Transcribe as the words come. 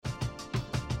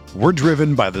We're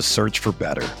driven by the search for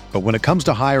better. But when it comes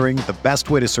to hiring, the best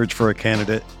way to search for a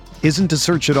candidate isn't to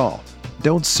search at all.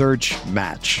 Don't search,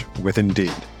 match with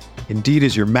Indeed. Indeed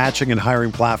is your matching and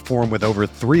hiring platform with over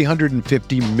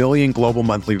 350 million global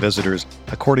monthly visitors,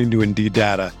 according to Indeed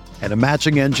data, and a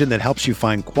matching engine that helps you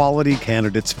find quality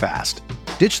candidates fast.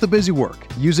 Ditch the busy work.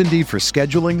 Use Indeed for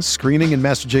scheduling, screening, and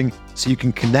messaging so you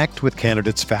can connect with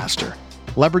candidates faster.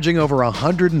 Leveraging over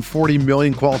 140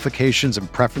 million qualifications and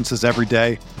preferences every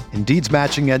day, Indeed's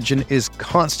matching engine is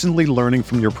constantly learning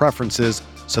from your preferences,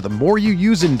 so the more you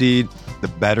use Indeed, the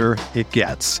better it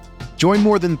gets. Join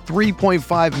more than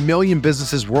 3.5 million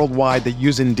businesses worldwide that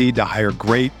use Indeed to hire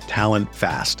great talent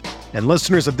fast. And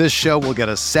listeners of this show will get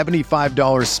a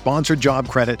 $75 sponsored job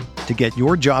credit to get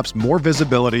your jobs more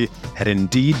visibility at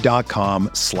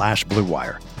Indeed.com/Blue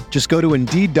Wire. Just go to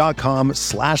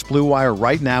Indeed.com/Blue Wire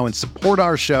right now and support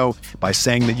our show by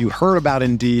saying that you heard about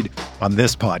Indeed on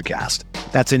this podcast.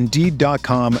 That's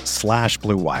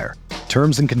Indeed.com/Blue Wire.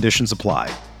 Terms and conditions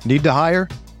apply. Need to hire?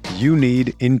 You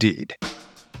need Indeed.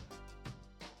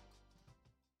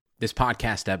 This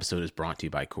podcast episode is brought to you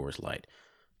by Coors Light.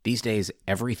 These days,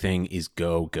 everything is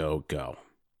go, go, go.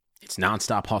 It's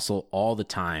nonstop hustle all the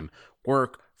time.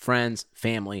 Work, friends,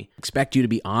 family. Expect you to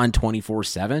be on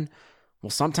 24/7? Well,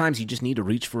 sometimes you just need to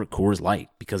reach for a Coors Light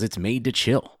because it's made to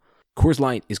chill. Coors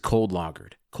Light is cold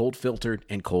lagered, cold filtered,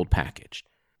 and cold packaged.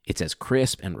 It's as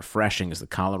crisp and refreshing as the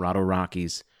Colorado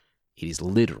Rockies. It is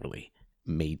literally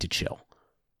made to chill.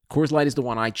 Coors Light is the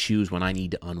one I choose when I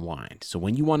need to unwind. So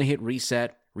when you want to hit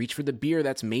reset, reach for the beer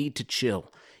that's made to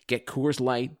chill. Get Coors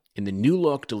Light in the new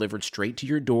look delivered straight to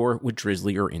your door with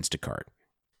Drizzly or Instacart.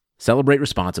 Celebrate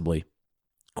responsibly.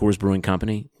 Coors Brewing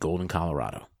Company, Golden,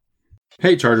 Colorado.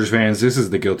 Hey Chargers fans, this is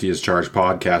the Guilty as Charged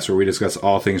podcast where we discuss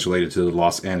all things related to the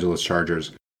Los Angeles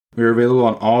Chargers. We are available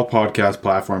on all podcast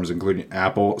platforms including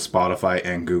Apple, Spotify,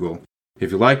 and Google.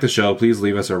 If you like the show, please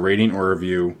leave us a rating or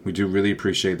review. We do really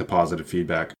appreciate the positive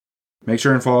feedback. Make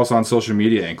sure and follow us on social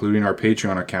media, including our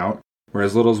Patreon account, where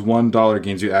as little as $1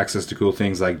 gains you access to cool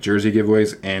things like jersey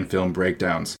giveaways and film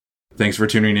breakdowns. Thanks for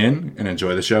tuning in and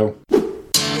enjoy the show.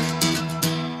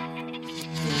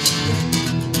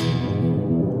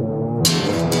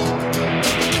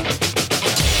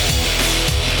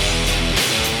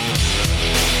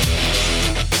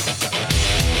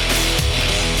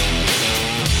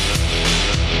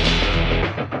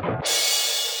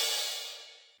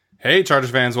 Hey Chargers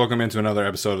fans, welcome into another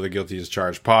episode of the Guilty as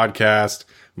Charged podcast.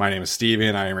 My name is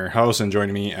Steven, I am your host, and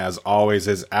joining me as always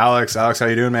is Alex. Alex, how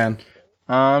you doing, man?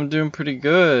 I'm doing pretty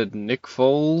good. Nick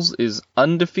Foles is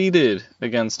undefeated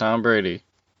against Tom Brady.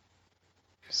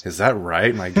 Is that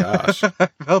right? My gosh. I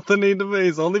felt the need to be.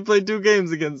 He's only played 2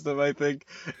 games against him, I think.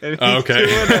 And he's okay.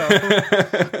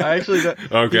 2-0. I actually don't.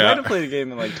 Okay. He might have played a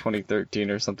game in like 2013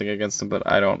 or something against him, but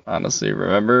I don't honestly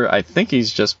remember. I think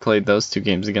he's just played those 2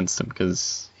 games against him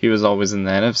because he was always in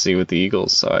the NFC with the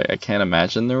Eagles, so I can't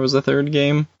imagine there was a 3rd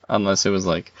game, unless it was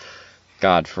like,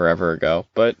 God, forever ago.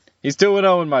 But he's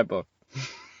 2-0 in my book.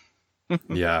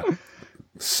 Yeah.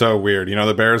 So weird. You know,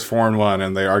 the Bears 4-1,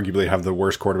 and they arguably have the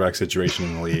worst quarterback situation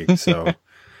in the league. So,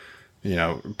 you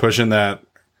know, pushing the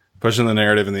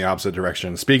narrative in the opposite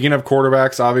direction. Speaking of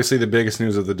quarterbacks, obviously the biggest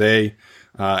news of the day,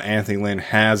 Anthony Lynn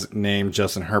has named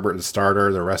Justin Herbert the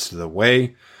starter the rest of the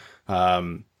way.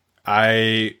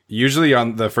 I usually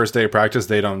on the first day of practice,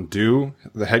 they don't do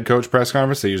the head coach press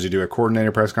conference. They usually do a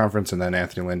coordinator press conference, and then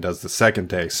Anthony Lynn does the second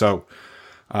day. So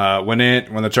when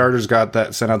the Chargers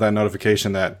sent out that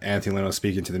notification that Anthony Lynn was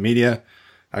speaking to the media,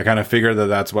 I kind of figured that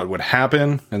that's what would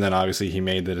happen. And then obviously he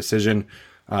made the decision.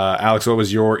 Alex, what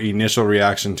was your initial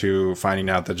reaction to finding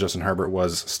out that Justin Herbert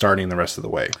was starting the rest of the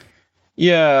way?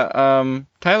 Yeah,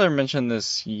 Tyler mentioned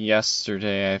this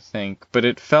yesterday, I think, but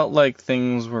it felt like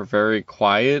things were very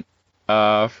quiet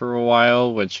for a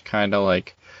while, which kind of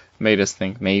like made us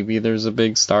think maybe there's a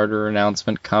big starter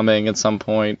announcement coming at some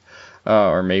point,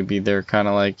 or maybe they're kind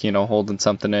of like, you know, holding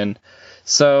something in.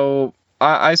 So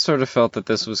I sort of felt that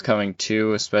this was coming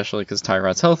too, especially because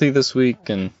Tyrod's healthy this week,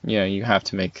 and you know, you have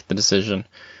to make the decision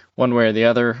one way or the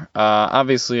other.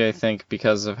 Obviously, I think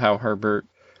because of how Herbert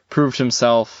proved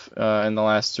himself in the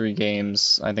last 3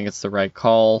 games, I think it's the right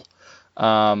call.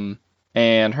 And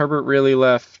Herbert really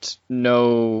left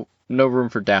no room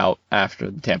for doubt after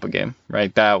the Tampa game,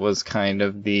 right? That was kind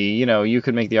of the, you know, you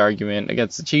could make the argument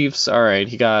against the Chiefs. All right,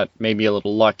 he got maybe a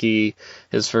little lucky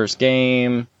his first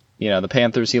game. You know, the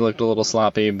Panthers, he looked a little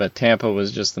sloppy, but Tampa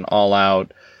was just an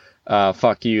all-out,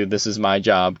 fuck you, this is my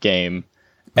job game.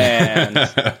 And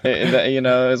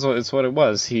it's what it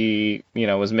was. He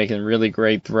was making really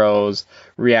great throws,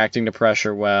 reacting to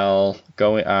pressure well,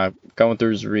 going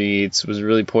through his reads, was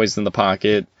really poised in the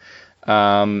pocket,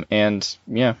 and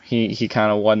yeah, he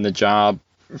kind of won the job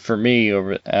for me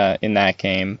over in that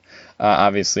game.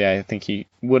 Obviously, I think he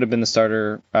would have been the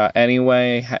starter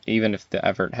anyway, even if the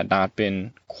effort had not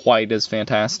been quite as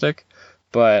fantastic.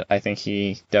 But I think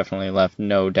he definitely left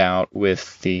no doubt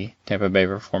with the Tampa Bay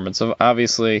performance. So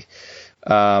obviously,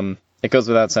 it goes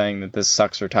without saying that this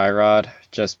sucks for Tyrod,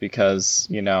 just because,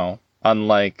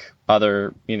 unlike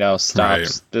other, stops,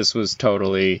 right, this was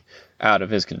totally out of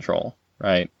his control,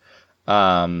 right?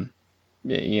 In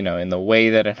the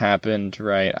way that it happened,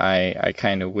 right, I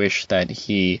kind of wish that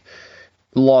he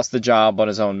lost the job on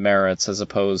his own merits as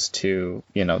opposed to,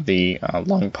 the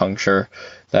lung puncture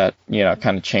that,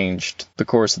 kind of changed the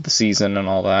course of the season and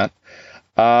all that.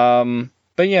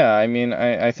 But yeah, I mean,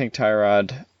 I think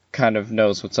Tyrod kind of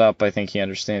knows what's up. I think he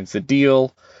understands the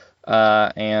deal.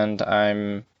 And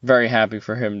I'm very happy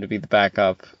for him to be the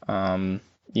backup. In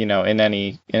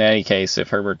any case, if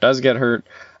Herbert does get hurt,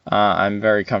 I'm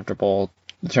very comfortable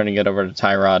turning it over to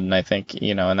Tyrod. And I think,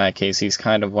 in that case, he's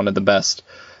kind of one of the best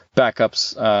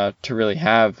backups to really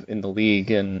have in the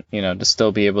league, and to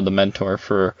still be able to mentor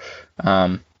for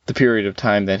the period of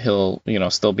time that he'll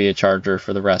still be a Charger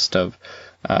for the rest of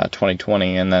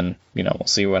 2020, and then we'll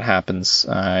see what happens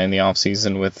in the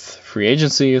offseason with free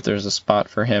agency, if there's a spot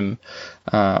for him,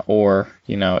 or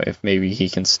if maybe he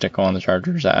can stick on the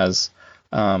Chargers as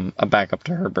a backup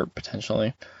to Herbert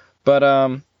potentially. But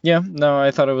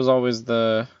I thought it was always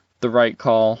the right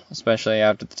call, especially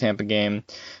after the Tampa game.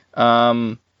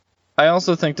 I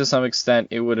also think to some extent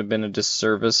it would have been a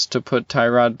disservice to put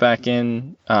Tyrod back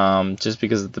in, just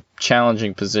because of the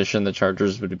challenging position the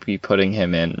Chargers would be putting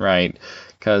him in, right?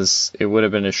 Because it would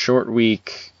have been a short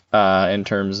week in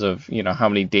terms of, how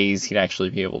many days he'd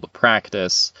actually be able to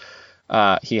practice.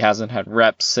 He hasn't had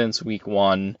reps since week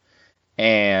 1,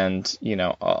 and,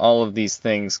 all of these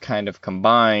things kind of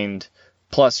combined,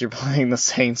 plus you're playing the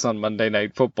Saints on Monday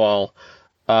Night Football.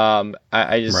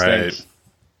 I just think...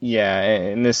 Yeah,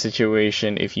 in this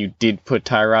situation, if you did put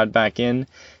Tyrod back in,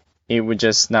 it would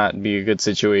just not be a good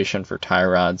situation for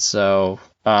Tyrod. So,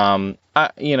 a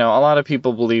lot of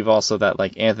people believe also that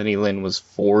Anthony Lynn was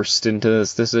forced into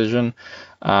this decision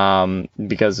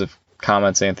because of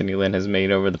comments Anthony Lynn has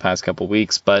made over the past couple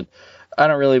weeks. But I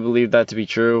don't really believe that to be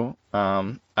true.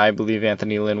 I believe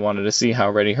Anthony Lynn wanted to see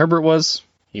how ready Herbert was.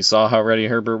 He saw how ready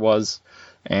Herbert was,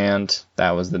 and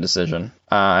that was the decision.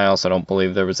 I also don't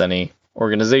believe there was any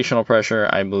organizational pressure.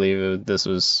 I believe this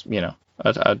was,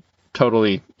 a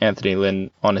totally Anthony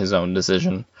Lynn on his own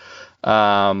decision.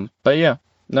 But yeah,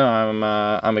 no,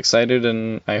 I'm excited,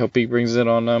 and I hope he brings it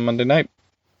on Monday night.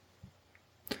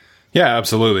 Yeah,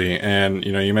 absolutely. And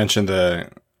you mentioned the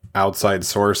outside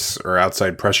source or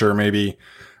outside pressure, maybe.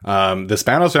 The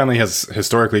Spanos family has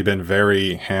historically been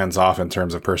very hands off in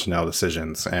terms of personnel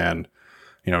decisions, and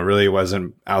really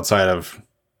wasn't outside of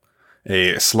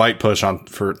a slight push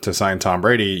to sign Tom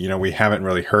Brady. We haven't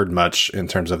really heard much in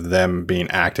terms of them being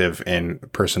active in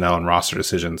personnel and roster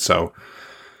decisions. So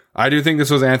I do think this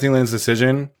was Anthony Lynn's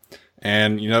decision.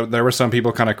 And, there were some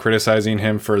people kind of criticizing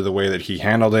him for the way that he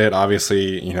handled it.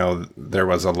 Obviously, there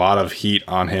was a lot of heat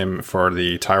on him for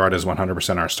the Tyrod is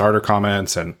 100% our starter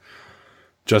comments, and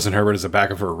Justin Herbert is a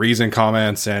backup for a reason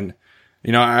comments. And,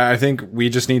 I think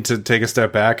we just need to take a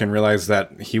step back and realize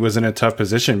that he was in a tough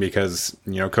position because,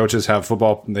 coaches have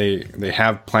football. They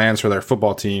have plans for their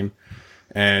football team.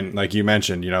 And like you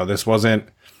mentioned, this wasn't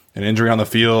an injury on the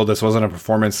field. This wasn't a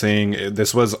performance thing.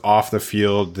 This was off the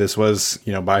field. This was,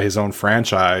 by his own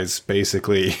franchise,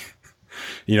 basically,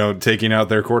 taking out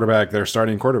their quarterback, their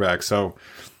starting quarterback. So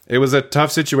it was a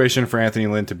tough situation for Anthony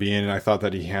Lynn to be in. And I thought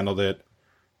that he handled it.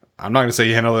 I'm not going to say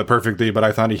he handled it perfectly, but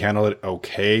I thought he handled it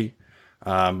okay.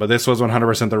 But this was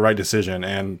 100% the right decision.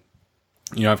 And,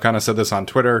 I've kind of said this on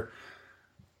Twitter.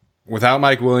 Without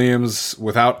Mike Williams,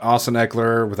 without Austin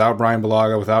Eckler, without Brian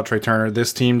Bulaga, without Trey Turner,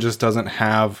 this team just doesn't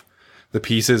have the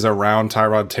pieces around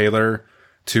Tyrod Taylor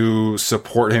to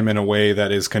support him in a way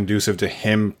that is conducive to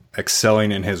him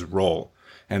excelling in his role.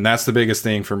 And that's the biggest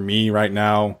thing for me right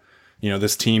now.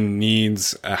 This team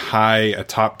needs a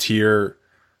top tier,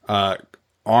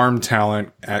 arm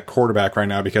talent at quarterback right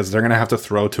now because they're going to have to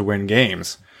throw to win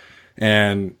games.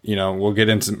 And, we'll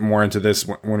get more into this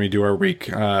when we do our week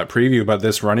preview, but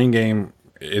this running game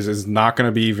is not going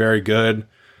to be very good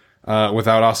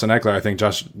without Austin Eckler. I think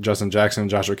Justin Jackson and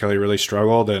Joshua Kelly really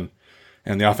struggled, and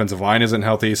the offensive line isn't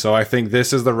healthy. So I think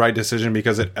this is the right decision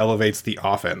because it elevates the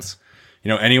offense.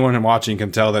 anyone watching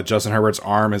can tell that Justin Herbert's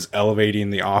arm is elevating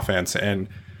the offense, and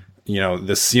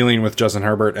the ceiling with Justin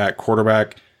Herbert at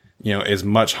quarterback, is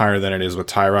much higher than it is with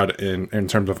Tyrod in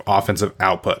terms of offensive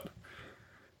output.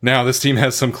 Now, this team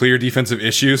has some clear defensive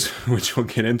issues, which we'll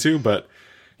get into, but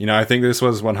I think this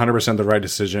was 100% the right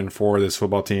decision for this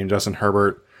football team. Justin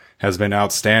Herbert has been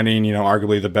outstanding,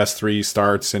 arguably the best 3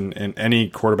 starts in any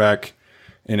quarterback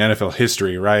in NFL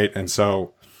history, right? And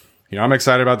so, I'm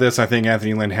excited about this. I think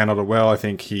Anthony Lynn handled it well. I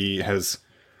think he has,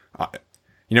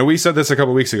 we said this a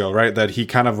couple weeks ago, right? That he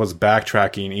kind of was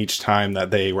backtracking each time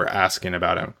that they were asking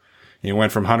about him. He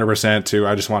went from 100% to,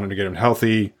 I just wanted to get him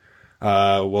healthy.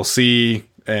 We'll see.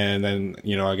 And then,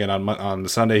 again, on the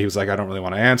Sunday, he was like, I don't really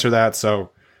want to answer that.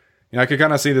 So, I could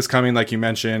kind of see this coming, like you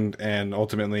mentioned. And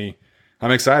ultimately,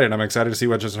 I'm excited. I'm excited to see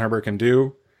what Justin Herbert can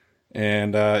do.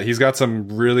 And he's got some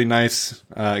really nice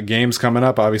games coming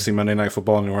up. Obviously, Monday Night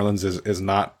Football in New Orleans is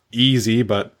not easy,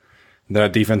 but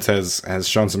that defense has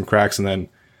shown some cracks. And then,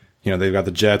 they've got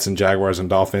the Jets and Jaguars and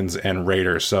Dolphins and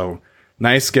Raiders. So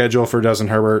nice schedule for Justin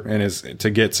Herbert and is to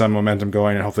get some momentum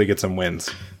going and hopefully get some wins.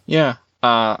 Yeah,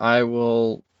 I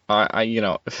will.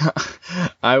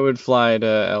 I would fly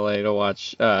to LA to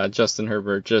watch Justin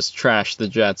Herbert just trash the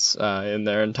Jets in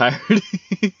their entirety.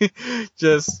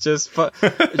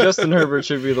 Justin Herbert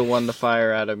should be the one to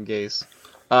fire Adam Gase.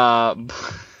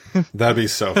 That'd be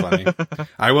so funny.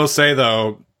 I will say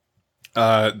though,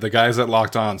 the guys that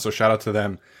Locked On, so shout out to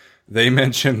them. They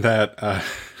mentioned that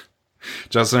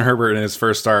Justin Herbert in his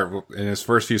first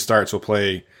few starts will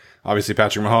play obviously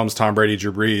Patrick Mahomes, Tom Brady,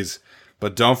 Drew Brees,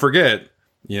 but don't forget.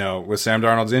 With Sam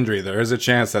Darnold's injury, there is a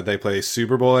chance that they play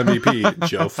Super Bowl MVP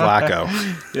Joe Flacco.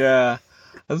 Yeah,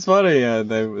 that's funny. Yeah,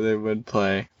 they would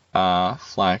play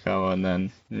Flacco, and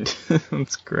then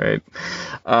that's great.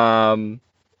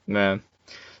 Man,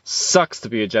 sucks to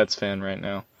be a Jets fan right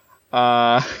now.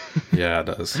 Yeah, it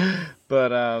does.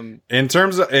 But in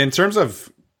terms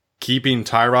of keeping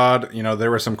Tyrod,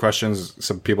 there were some questions.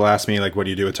 Some people asked me like, "What do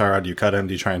you do with Tyrod? Do you cut him?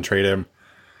 Do you try and trade him?"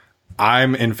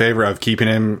 I'm in favor of keeping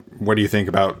him. What do you think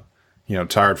about,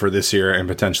 Tyrod for this year and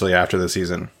potentially after the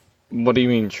season? What do you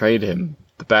mean trade him?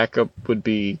 The backup would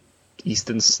be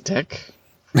Easton Stick?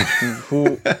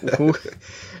 who?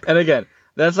 And again,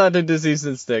 that's not to diss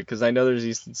Easton Stick, because I know there's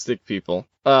Easton Stick people.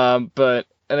 But,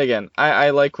 and again, I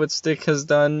like what Stick has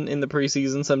done in the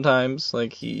preseason sometimes.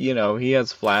 Like, he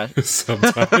has flash.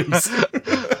 Sometimes.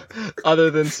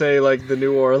 Other than, say, like, the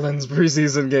New Orleans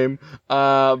preseason game.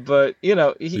 But,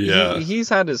 he's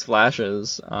had his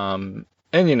flashes. And,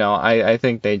 I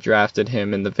think they drafted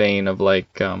him in the vein of,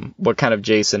 like, what kind of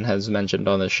Jason has mentioned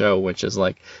on the show, which is,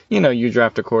 like, you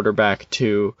draft a quarterback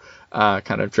to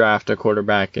kind of draft a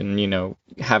quarterback and,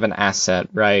 have an asset,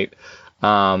 right?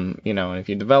 And if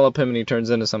you develop him and he turns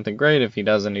into something great, if he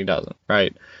doesn't, he doesn't,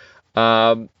 right?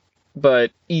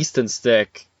 But Easton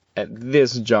Stick, at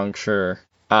this juncture,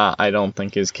 I don't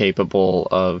think is capable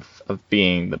of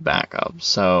being the backup.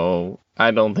 So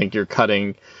I don't think you're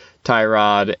cutting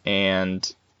Tyrod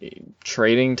and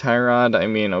trading Tyrod. I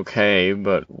mean, okay,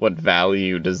 but what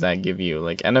value does that give you?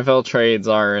 Like, NFL trades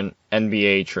aren't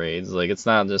NBA trades. Like, it's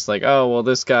not just like, oh, well,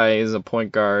 this guy is a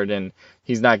point guard and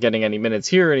he's not getting any minutes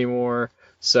here anymore.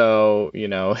 So,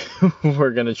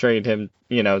 we're going to trade him,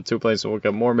 to a place where we'll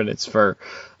get more minutes for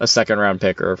a second round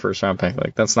pick or a first round pick.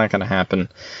 Like, that's not going to happen.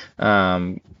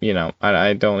 I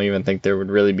don't even think there would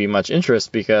really be much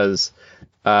interest because,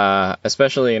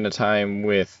 especially in a time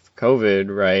with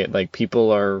COVID, right? Like, people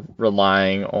are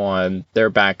relying on their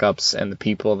backups and the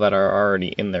people that are already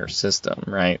in their system,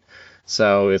 right?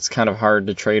 So it's kind of hard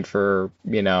to trade for,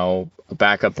 a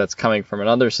backup that's coming from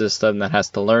another system that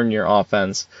has to learn your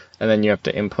offense, and then you have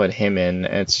to input him in.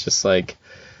 It's just like,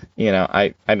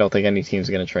 I don't think any team's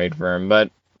going to trade for him.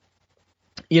 But,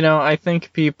 I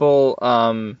think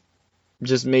people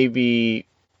just maybe,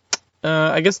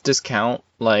 I guess, discount,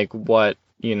 like, what,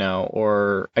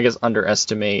 or I guess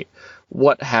underestimate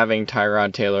what having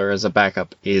Tyrod Taylor as a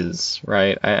backup is,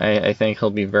 right? I think he'll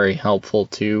be very helpful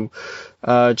to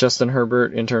Justin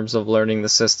Herbert in terms of learning the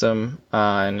system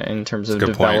and in terms of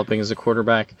developing as a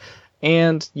quarterback.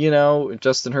 And,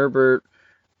 Justin Herbert,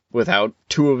 without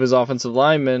two of his offensive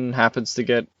linemen, happens to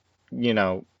get,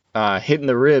 hit in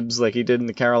the ribs like he did in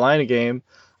the Carolina game.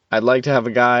 I'd like to have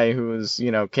a guy who is,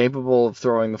 capable of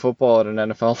throwing the football at an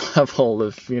NFL level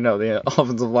if, the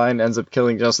offensive line ends up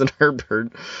killing Justin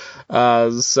Herbert.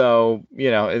 So,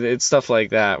 it's stuff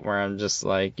like that where I'm just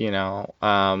like,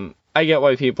 I get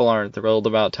why people aren't thrilled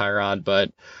about Tyrod,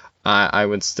 but I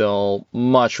would still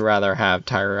much rather have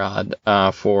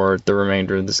Tyrod for the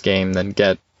remainder of this game than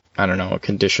get, I don't know, a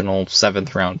conditional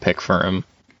 7th round pick for him.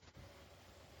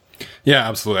 Yeah,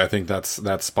 absolutely. I think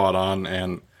that's spot on.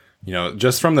 And,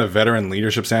 just from the veteran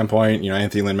leadership standpoint,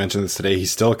 Anthony Lynn mentioned this today.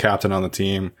 He's still a captain on the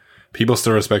team. People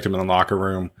still respect him in the locker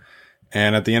room.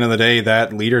 And at the end of the day,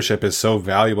 that leadership is so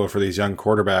valuable for these young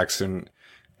quarterbacks. And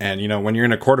when you're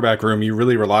in a quarterback room, you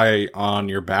really rely on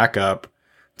your backup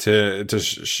to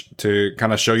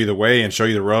kind of show you the way and show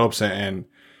you the ropes and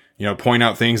point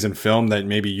out things in film that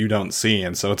maybe you don't see.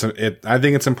 And so I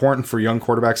think it's important for young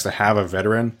quarterbacks to have a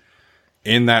veteran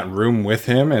in that room with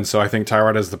him. And so I think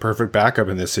Tyrod is the perfect backup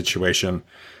in this situation.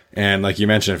 And like you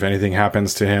mentioned, if anything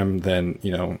happens to him, then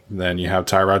you have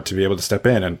Tyrod to be able to step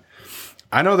in. And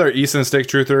I know they're Easton Stick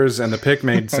truthers, and the pick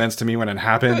made sense to me when it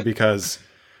happened because,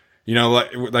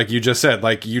 like you just said,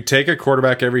 like you take a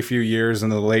quarterback every few years in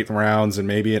the late rounds, and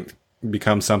maybe it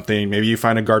becomes something. Maybe you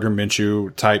find a Gardner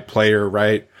Minshew type player,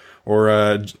 right?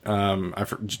 Or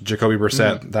Jacoby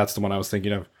Brissett. That's the one I was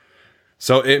thinking of.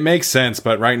 So it makes sense,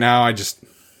 but right now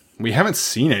we haven't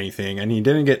seen anything, and he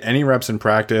didn't get any reps in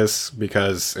practice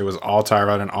because it was all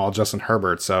Tyrod and all Justin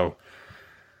Herbert. So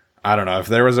I don't know. If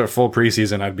there was a full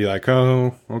preseason, I'd be like,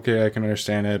 oh, okay, I can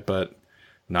understand it. But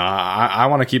nah, I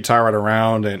want to keep Tyrod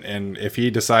around. And if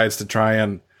he decides to try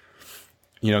and,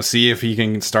 see if he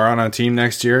can start on a team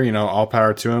next year, all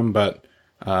power to him. But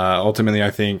ultimately, I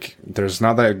think there's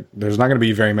not going to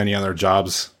be very many other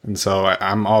jobs. And so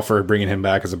I'm all for bringing him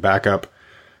back as a backup.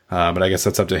 But I guess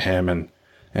that's up to him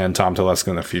and Tom Telesco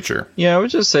in the future. Yeah, I would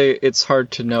just say it's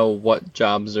hard to know what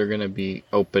jobs are going to be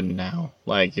open now.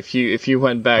 Like if you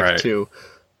went back to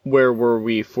where were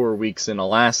we 4 weeks into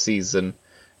last season,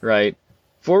 right?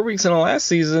 4 weeks into last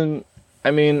season,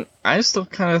 I mean, I still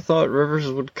kind of thought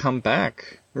Rivers would come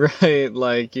back, right?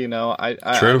 Like, I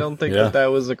don't think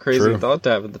that was a crazy thought to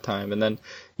have at the time. And then,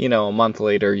 a month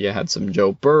later, you had some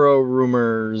Joe Burrow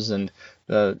rumors, and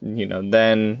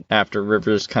then after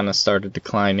Rivers kind of started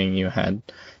declining, you had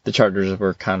the Chargers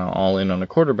were kind of all in on a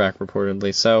quarterback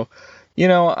reportedly. So,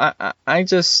 I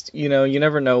just, you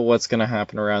never know what's going to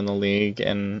happen around the league.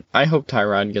 And I hope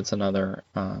Tyrod gets another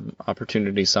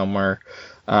opportunity somewhere.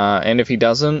 And if he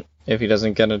doesn't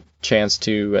get a chance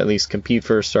to at least compete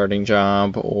for a starting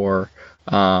job or,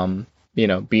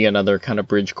 be another kind of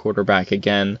bridge quarterback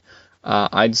again,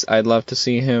 I'd love to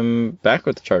see him back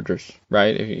with the Chargers,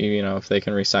 right? If they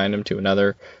can re-sign him to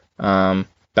another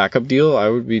backup deal, I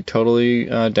would be totally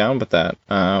down with that.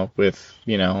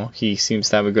 He seems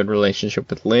to have a good relationship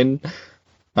with Lynn,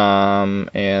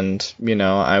 and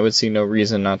I would see no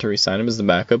reason not to re-sign him as the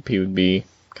backup. He would be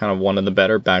kind of one of the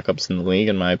better backups in the league,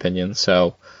 in my opinion.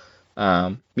 So,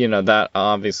 that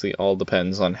obviously all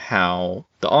depends on how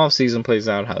the offseason plays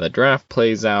out, how the draft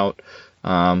plays out,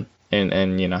 and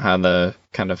how the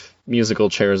kind of musical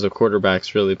chairs of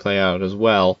quarterbacks really play out as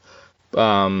well.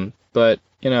 But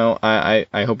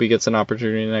I hope he gets an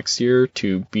opportunity next year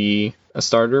to be a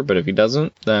starter. But if he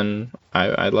doesn't, then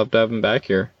I'd love to have him back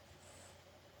here.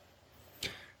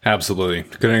 Absolutely.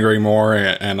 Couldn't agree more.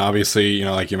 And obviously,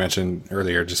 like you mentioned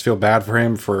earlier, just feel bad for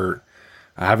him for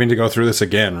having to go through this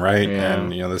again, right? Yeah.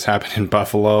 And, this happened in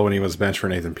Buffalo when he was benched for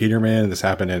Nathan Peterman. This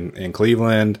happened in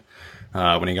Cleveland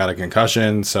when he got a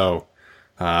concussion. So,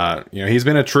 he's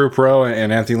been a true pro,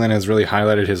 and Anthony Lynn has really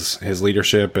highlighted his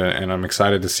leadership, and I'm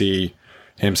excited to see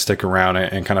him stick around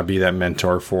and kind of be that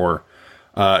mentor for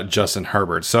Justin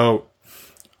Herbert. So,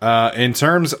 in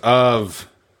terms of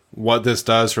what this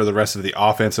does for the rest of the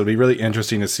offense, it'll be really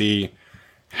interesting to see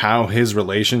how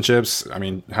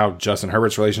how Justin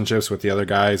Herbert's relationships with the other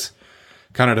guys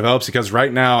kind of develops, because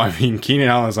right now, Keenan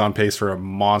Allen is on pace for a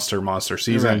monster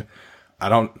season.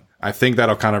 Right. I think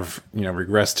that'll kind of,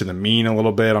 regress to the mean a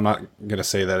little bit. I'm not going to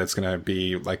say that it's going to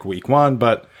be like week one,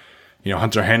 but,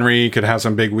 Hunter Henry could have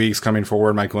some big weeks coming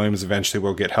forward. Mike Williams eventually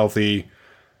will get healthy.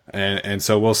 And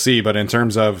so we'll see. But in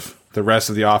terms of the rest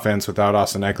of the offense without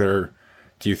Austin Eckler,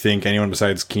 do you think anyone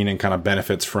besides Keenan kind of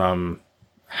benefits from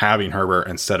having Herbert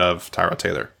instead of Tyrod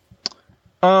Taylor?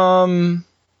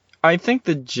 I think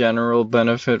the general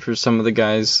benefit for some of the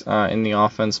guys in the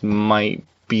offense might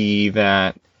be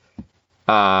that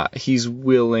he's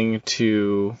willing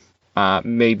to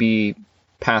maybe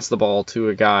pass the ball to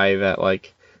a guy that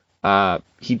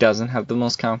he doesn't have the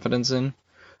most confidence in.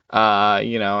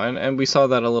 And we saw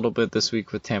that a little bit this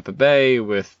week with Tampa Bay,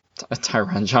 with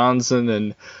Tyron Johnson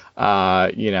and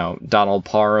Donald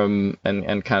Parham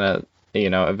and kind of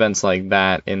events like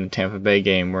that in the Tampa Bay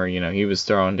game where he was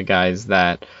throwing to guys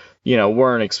that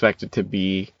weren't expected to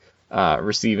be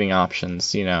receiving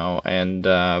options, and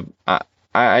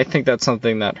I think that's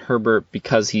something that Herbert,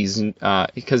 because he's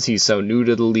so new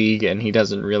to the league and he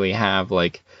doesn't really have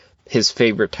his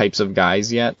favorite types of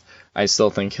guys yet. I still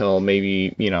think he'll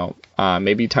maybe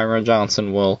Tyron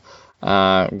Johnson will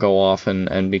go off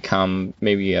and become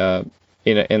maybe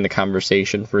in the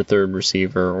conversation for third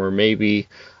receiver, or maybe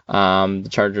the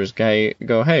Chargers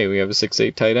go, hey, we have a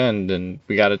 6'8" tight end, and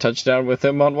we got a touchdown with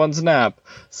him on one snap,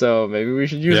 so maybe we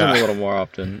should use him a little more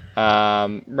often.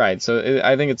 Right, so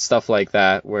I think it's stuff like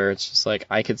that, where it's just like,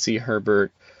 I could see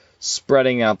Herbert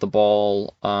spreading out the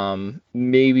ball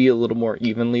maybe a little more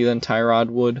evenly than Tyrod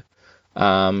would,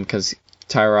 because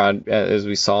Tyrod, as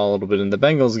we saw a little bit in the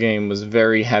Bengals game, was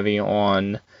very heavy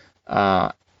on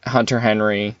Hunter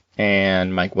Henry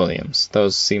and Mike Williams.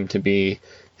 Those seem to be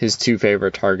his two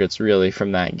favorite targets, really,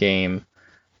 from that game.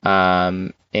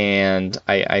 And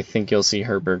I think you'll see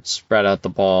Herbert spread out the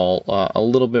ball a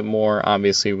little bit more,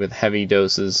 obviously with heavy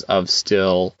doses of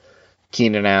still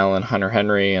Keenan Allen, Hunter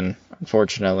Henry, and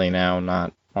unfortunately now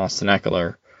not Austin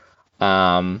Eckler.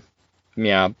 That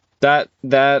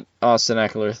Austin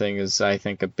Eckler thing is, I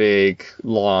think, a big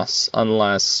loss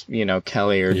unless,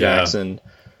 Kelly or Jackson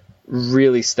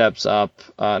really steps up,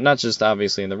 not just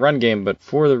obviously in the run game, but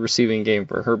for the receiving game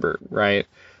for Herbert, right?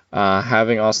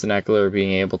 Having Austin Eckler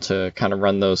being able to kind of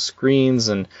run those screens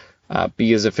and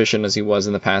be as efficient as he was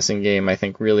in the passing game, I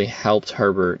think really helped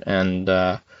Herbert. And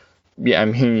there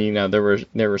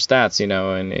were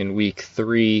stats, in week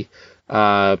 3,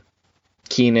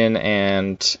 Keenan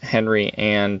and Henry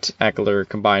and Eckler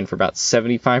combined for about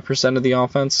 75% of the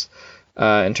offense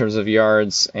in terms of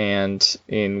yards, and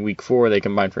in week 4 they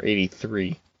combined for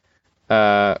 83.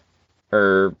 So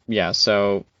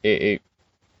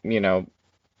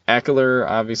Eckler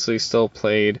obviously still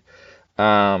played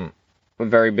a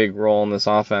very big role in this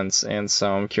offense, and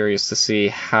so I'm curious to see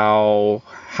how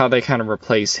they kind of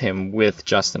replace him with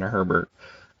Justin Herbert.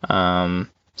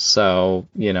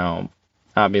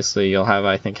 Obviously you'll have,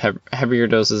 I think, heavier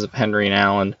doses of Henry and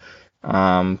Allen,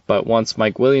 but once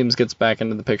Mike Williams gets back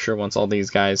into the picture, once all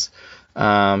these guys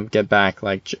get back,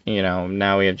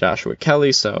 now we have Joshua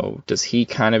Kelly, so does he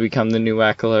kind of become the new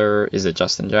Eckler? Is it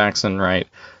Justin Jackson, right?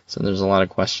 So there's a lot of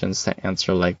questions to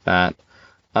answer like that.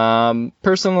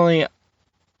 Personally,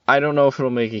 I don't know if it'll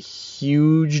make a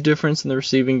huge difference in the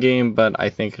receiving game, but I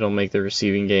think it'll make the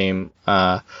receiving game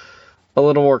a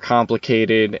little more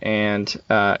complicated, and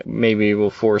maybe will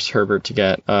force Herbert to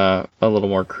get a little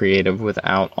more creative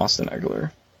without Austin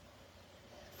Eckler.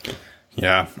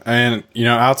 Yeah, and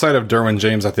outside of Derwin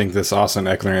James, I think this Austin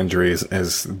Eckler injury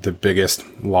is the biggest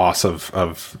loss of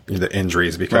the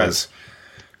injuries, because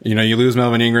you lose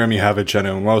Melvin Ingram, you have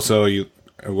Uchenna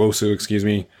Nwosu, excuse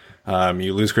me.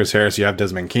 You lose Chris Harris, you have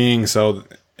Desmond King, so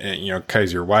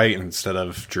Kaiser White instead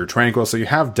of Drew Tranquil, so you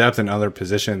have depth in other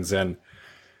positions. And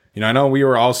I know we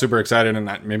were all super excited,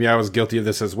 and maybe I was guilty of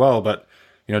this as well, but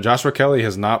Joshua Kelly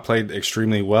has not played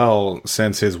extremely well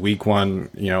since his week 1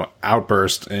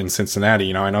 outburst in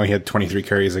Cincinnati. I know he had 23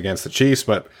 carries against the Chiefs,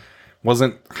 but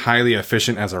wasn't highly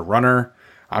efficient as a runner.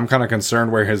 I'm kind of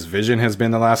concerned where his vision has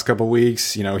been the last couple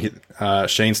weeks. Shane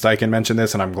Steichen mentioned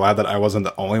this, and I'm glad that I wasn't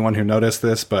the only one who noticed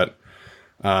this, but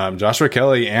Joshua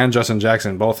Kelly and Justin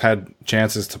Jackson both had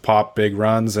chances to pop big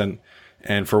runs, and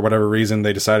for whatever reason,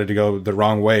 they decided to go the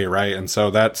wrong way, right? And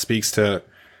so that speaks to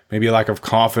maybe a lack of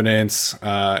confidence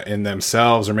in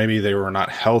themselves, or maybe they were not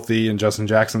healthy in Justin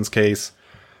Jackson's case.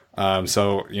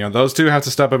 So those two have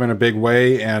to step up in a big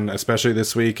way, and especially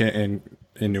this week in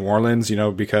New Orleans,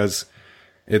 because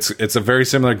it's a very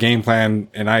similar game plan,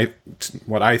 and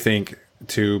what I think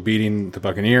to beating the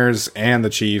Buccaneers and the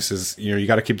Chiefs is, you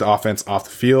got to keep the offense off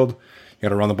the field. You got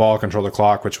to run the ball, control the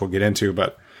clock, which we'll get into,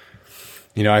 but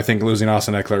I think losing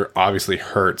Austin Eckler obviously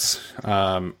hurts.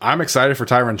 I'm excited for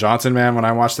Tyron Johnson, man. When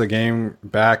I watched the game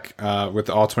back with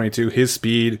the All-22, his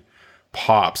speed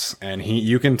pops, and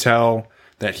you can tell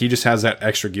that he just has that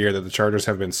extra gear that the Chargers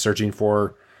have been searching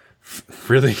for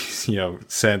really,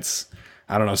 since,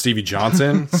 I don't know, Stevie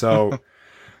Johnson. So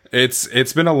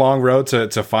it's been a long road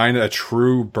to find a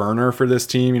true burner for this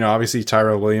team. Obviously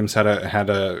Tyrell Williams had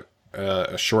a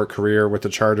short career with the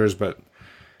Chargers, but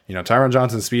Tyron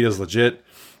Johnson's speed is legit.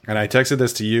 And I texted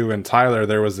this to you and Tyler.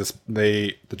 There was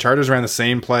the Chargers ran the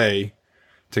same play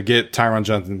to get Tyron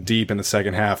Johnson deep in the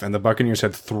second half, and the Buccaneers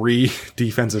had 3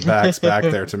 defensive backs back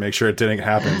there to make sure it didn't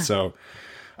happen. So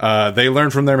they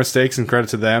learned from their mistakes, and credit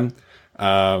to them.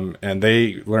 And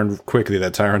they learned quickly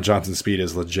that Tyron Johnson's speed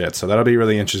is legit. So that'll be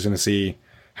really interesting to see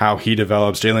how he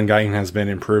develops. Jalen Guyton has been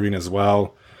improving as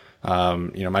well.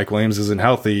 Mike Williams isn't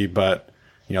healthy, but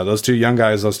those 2 young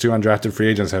guys, those 2 undrafted free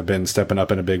agents have been stepping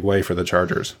up in a big way for the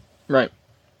Chargers. Right.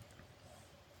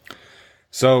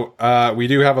 So we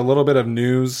do have a little bit of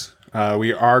news.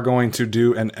 We are going to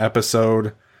do an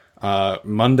episode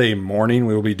Monday morning.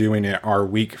 We will be doing our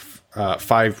week 5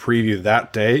 preview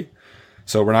that day.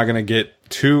 So we're not going to get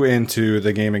too into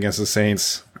the game against the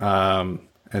Saints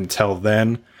until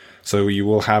then. So you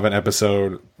will have an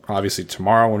episode obviously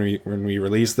tomorrow when we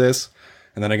release this,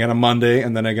 and then again on Monday,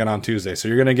 and then again on Tuesday. So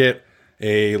you're going to get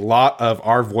a lot of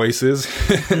our voices,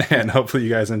 and hopefully you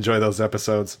guys enjoy those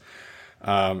episodes.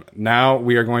 Now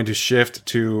we are going to shift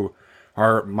to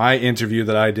my interview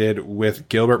that I did with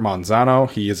Gilbert Manzano.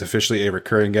 He is officially a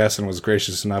recurring guest and was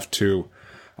gracious enough to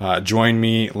join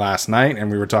me last night,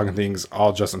 and we were talking things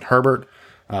all Justin Herbert.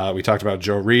 We talked about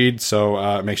Joe Reed,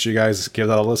 so make sure you guys give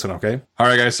that a listen, okay? All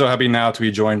right, guys, so happy now to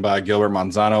be joined by Gilbert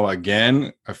Manzano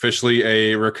again, officially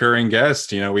a recurring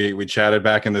guest. You know, we chatted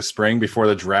back in the spring before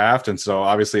the draft, and so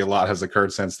obviously a lot has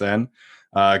occurred since then.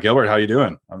 Gilbert, how you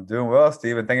doing? I'm doing well,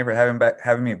 Steven. Thank you for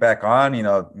having me back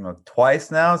on,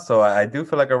 twice now, so I do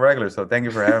feel like a regular, so thank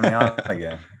you for having me on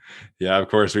again. Yeah, of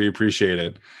course, we appreciate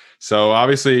it. So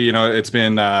obviously, it's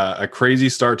been a crazy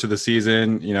start to the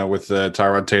season, with the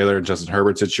Tyrod Taylor and Justin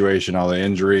Herbert situation, all the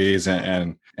injuries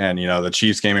and the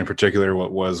Chiefs game in particular,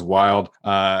 what was wild.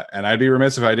 And I'd be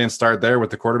remiss if I didn't start there with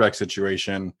the quarterback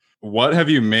situation. What have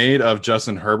you made of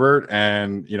Justin Herbert?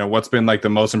 And, what's been like the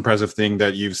most impressive thing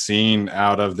that you've seen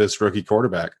out of this rookie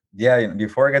quarterback? Yeah,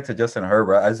 before I get to Justin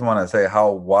Herbert, I just want to say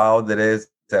how wild it is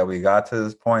that we got to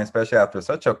this point, especially after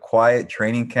such a quiet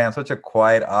training camp, such a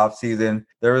quiet offseason.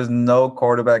 There was no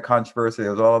quarterback controversy. It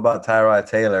was all about Tyrod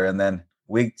Taylor. And then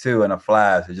week 2 in a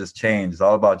flash, it just changed. It's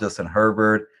all about Justin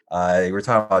Herbert. We're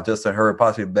talking about Justin Herbert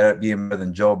possibly being better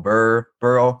than Joe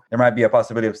Burrow. There might be a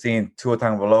possibility of seeing Tua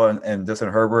Tagovailoa and Justin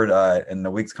Herbert in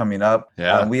the weeks coming up.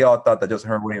 Yeah. We all thought that Justin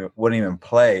Herbert wouldn't even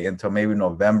play until maybe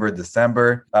November,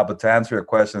 December. But to answer your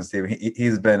question, Steve,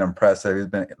 he's been impressive. He's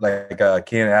been, like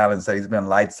Keenan Allen said, he's been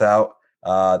lights out.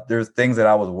 There's things that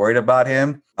I was worried about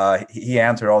him. He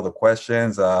answered all the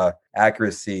questions,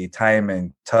 accuracy,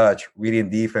 timing, touch, reading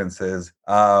defenses,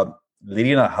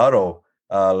 leading a huddle.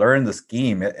 Learn the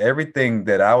scheme, everything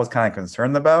that I was kind of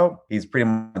concerned about, he's pretty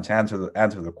much answered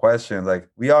the questions. Like,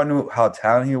 we all knew how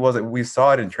talented he was. We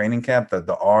saw it in training camp, that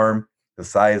the arm, the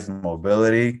size,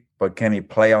 mobility, but can he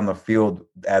play on the field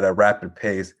at a rapid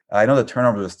pace? I know the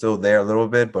turnovers are still there a little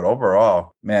bit, but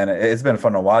overall, man, it's been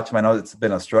fun to watch him. I know it's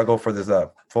been a struggle for this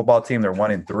football team. They're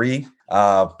 1-3,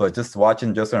 but just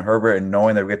watching Justin Herbert and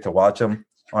knowing that we get to watch him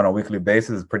on a weekly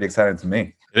basis is pretty exciting to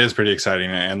me. It is pretty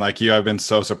exciting. And like you, I've been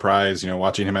so surprised,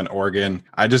 watching him at Oregon.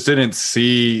 I just didn't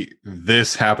see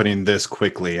this happening this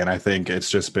quickly. And I think it's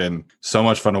just been so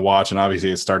much fun to watch. And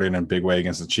obviously it started in a big way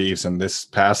against the Chiefs. And this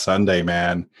past Sunday,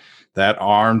 man, that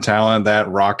arm talent, that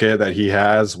rocket that he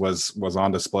has was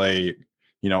on display,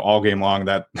 all game long.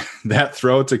 That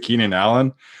throw to Keenan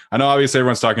Allen. I know obviously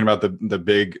everyone's talking about the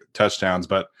big touchdowns,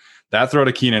 but that throw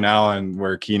to Keenan Allen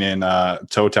where Keenan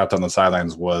toe tapped on the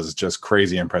sidelines was just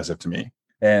crazy impressive to me.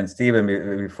 And Steven,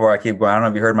 before I keep going, I don't know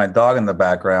if you heard my dog in the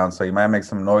background, so you might make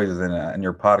some noises in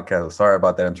your podcast. Sorry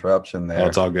about that interruption there. Oh,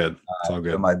 it's all good. It's all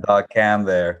good. My dog Cam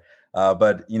there.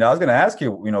 But, I was going to ask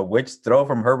you, which throw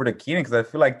from Herbert to Keenan, because I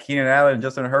feel like Keenan Allen and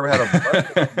Justin Herbert had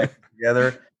a bunch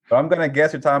together. But I'm going to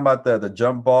guess you're talking about the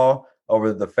jump ball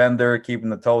over the defender,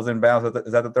 keeping the toes in bounds.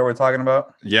 Is that the throw we're talking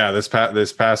about? Yeah, this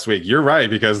past week. You're right,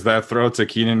 because that throw to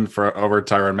Keenan over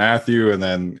Tyrann Mathieu, and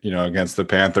then, against the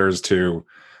Panthers to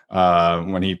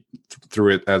when he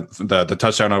threw it at the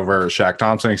touchdown over Shaq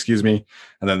Thompson,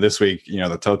 and then this week,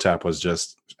 the toe tap was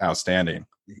just outstanding.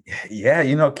 Yeah,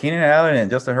 Keenan Allen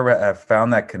and Justin Herbert have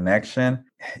found that connection.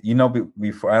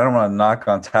 Before, I don't want to knock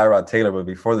on Tyrod Taylor, but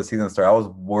before the season started, I was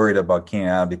worried about Keenan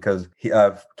Allen because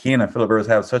Keenan and Phillip Rivers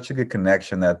have such a good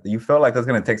connection that you felt like that's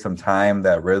going to take some time,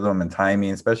 that rhythm and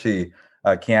timing, especially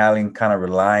Keenan Allen kind of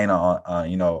relying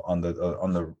on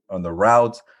the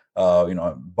routes.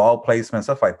 Ball placement,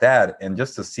 stuff like that. And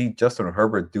just to see Justin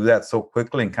Herbert do that so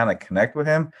quickly and kind of connect with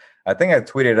him, I think I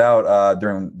tweeted out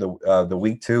during the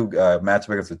week 2 matchup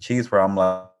against the Chiefs, where I'm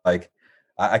like,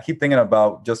 I keep thinking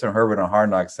about Justin Herbert on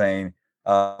Hard Knocks saying,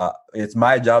 it's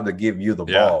my job to give you the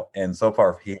ball. And so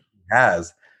far he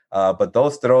has. But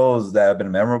those throws that have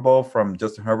been memorable from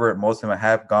Justin Herbert, most of them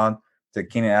have gone to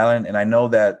Keenan Allen. And I know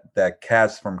that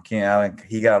catch from Keenan Allen,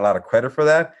 he got a lot of credit for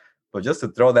that. But just to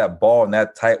throw that ball in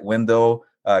that tight window,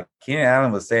 Keenan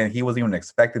Allen was saying he wasn't even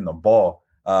expecting the ball,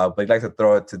 but he likes to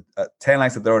throw it to 10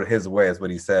 likes to throw it his way, is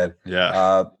what he said.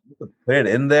 Yeah, put it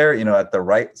in there, at the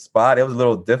right spot. It was a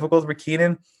little difficult for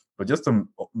Keenan, but just to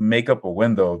make up a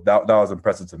window, that was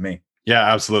impressive to me. Yeah,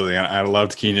 absolutely. I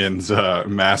loved Keenan's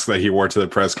mask that he wore to the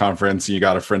press conference. "You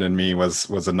got a friend in me" was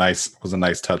a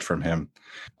nice touch from him.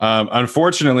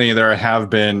 Unfortunately, there have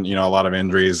been a lot of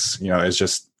injuries. It's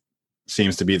just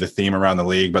seems to be the theme around the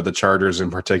league, but the Chargers in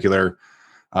particular.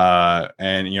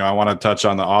 And I want to touch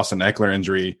on the Austin Eckler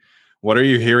injury. What are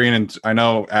you hearing? And I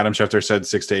know Adam Schefter said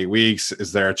 6 to 8 weeks.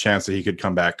 Is there a chance that he could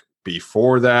come back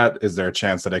before that? Is there a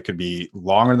chance that it could be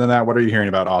longer than that? What are you hearing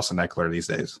about Austin Eckler these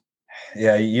days?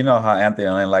 Yeah, you know how Anthony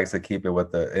Lynn likes to keep it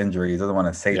with the injuries. He doesn't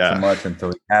want to say too much until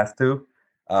he has to.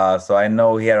 So I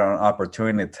know he had an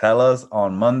opportunity to tell us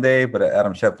on Monday, but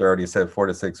Adam Schefter already said 4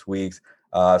 to 6 weeks.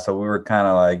 So we were kind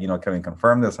of like, can we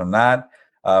confirm this or not?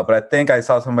 But I think I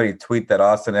saw somebody tweet that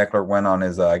Austin Eckler went on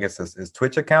his, I guess his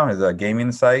Twitch account, his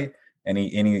gaming site, and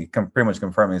he pretty much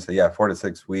confirmed. He said, yeah, 4 to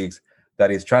 6 weeks. That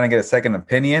he's trying to get a second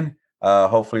opinion.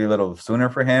 Hopefully a little sooner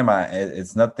for him.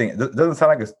 It's nothing. It doesn't sound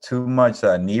like it's too much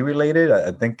knee related.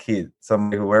 I think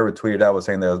whoever tweeted that was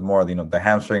saying there was more, the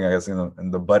hamstring, I guess,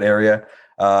 in the butt area.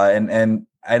 And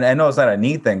I know it's not a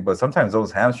knee thing, but sometimes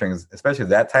those hamstrings, especially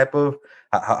that type of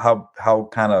how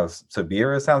kind of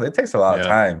severe it sounds, it takes a lot of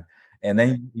time. And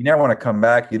then you never want to come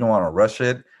back. You don't want to rush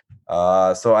it.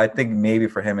 So I think maybe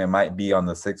for him, it might be on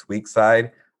the 6 week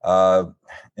side.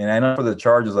 And I know for the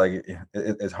Chargers, like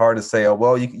it's hard to say, oh,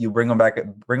 well, you bring them back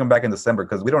in December,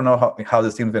 because we don't know how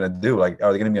this team's going to do. Like,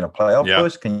 are they going to be in a playoff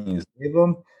push? Can you save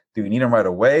them? Do you need them right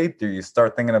away? Do you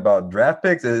start thinking about draft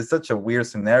picks? It's such a weird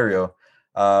scenario.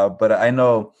 But I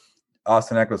know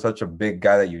Austin Eckler is such a big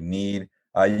guy that you need.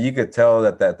 You could tell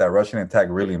that rushing attack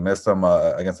really missed him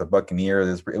against the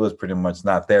Buccaneers. It was pretty much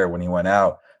not there when he went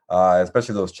out,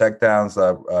 especially those checkdowns.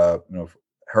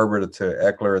 Herbert to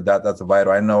Eckler, that's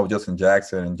vital. I know Justin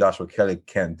Jackson and Joshua Kelly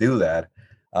can't do that,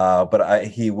 but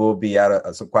he will be out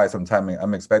of quite some time.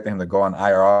 I'm expecting him to go on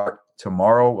IR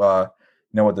tomorrow.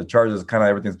 With the Chargers, kind of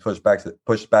everything's pushed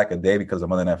back a day because of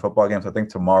Monday Night Football games. I think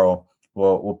tomorrow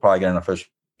we'll probably get an official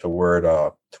word.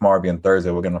 Tomorrow being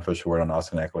Thursday, we'll get an official word on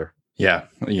Austin Eckler. Yeah,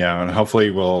 and hopefully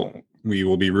we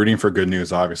will be rooting for good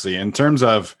news. Obviously, in terms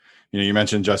of you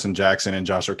mentioned Justin Jackson and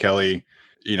Joshua Kelly.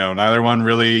 Neither one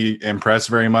really impressed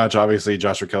very much. Obviously,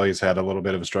 Joshua Kelly's had a little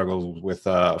bit of a struggle with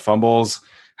fumbles.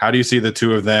 How do you see the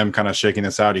two of them kind of shaking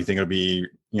this out? Do you think it'll be,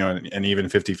 an even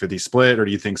 50-50 split, or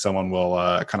do you think someone will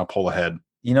kind of pull ahead?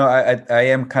 I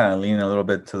am kind of leaning a little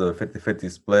bit to the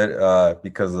 50-50 split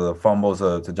because of the fumbles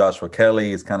to Joshua Kelly.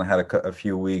 He's kind of had a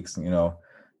few weeks, kind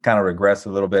of regressed a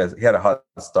little bit. He had a hot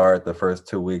start the first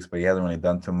 2 weeks, but he hasn't really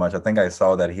done too much. I think I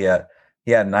saw that he had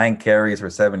 9 carries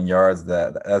for 7 yards.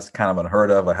 That's kind of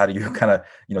unheard of. Like, how do you kind of,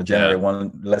 generate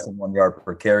less than 1 yard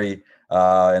per carry?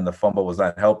 And the fumble was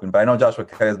not helping. But I know Joshua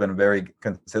Kelly has been very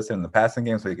consistent in the passing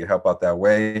game, so he could help out that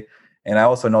way. And I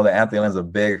also know that Anthony Lynn's a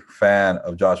big fan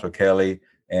of Joshua Kelly,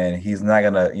 and he's not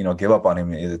gonna, give up on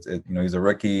him. He's a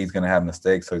rookie. He's gonna have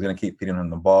mistakes, so he's gonna keep feeding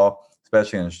him the ball,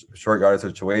 especially in short yardage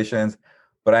situations.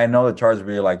 But I know the Chargers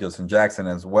really like Justin Jackson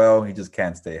as well. He just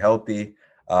can't stay healthy.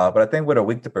 But I think with a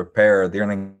week to prepare, they're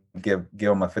going to give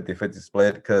them a 50-50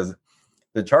 split, because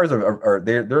the Chargers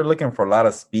they're looking for a lot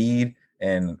of speed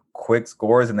and quick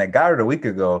scores, and they got it a week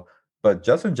ago. But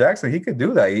Justin Jackson, he could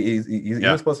do that. He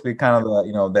was supposed to be kind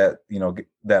of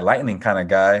that lightning kind of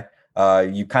guy.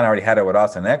 You kind of already had it with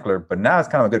Austin Eckler, but now it's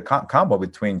kind of a good combo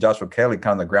between Joshua Kelly,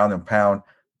 kind of the ground and pound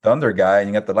thunder guy, and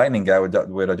you got the lightning guy with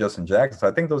Justin Jackson. So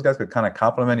I think those guys could kind of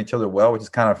complement each other well, which is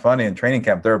kind of funny. In training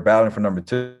camp, they're battling for number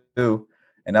 2.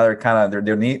 And now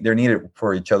they're needed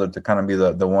for each other to kind of be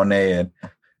the 1A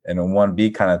and a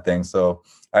 1B kind of thing. So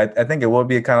I think it will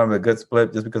be kind of a good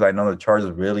split, just because I know the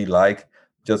Chargers really like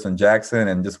Justin Jackson,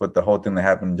 and just with the whole thing that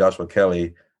happened to Joshua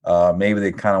Kelly, maybe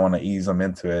they kind of want to ease him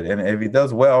into it. And if he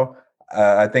does well,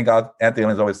 I think Anthony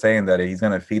Lynn is always saying that he's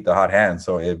going to feed the hot hand.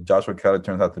 So if Joshua Kelly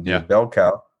turns out to be a bell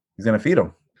cow, he's going to feed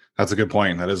him. That's a good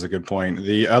point. That is a good point.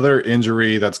 The other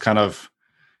injury that's kind of,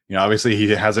 obviously he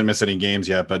hasn't missed any games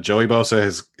yet, but Joey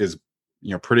Bosa is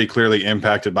pretty clearly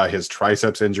impacted by his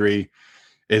triceps injury.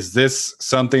 Is this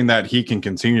something that he can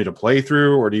continue to play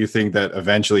through, or do you think that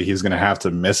eventually he's going to have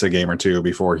to miss a game or two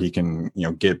before he can,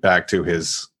 get back to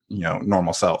his,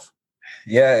 normal self?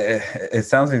 Yeah, it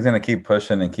sounds like he's going to keep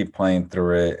pushing and keep playing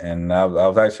through it. And I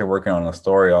was actually working on a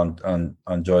story on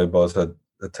Joey Bosa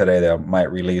today that I might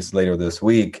release later this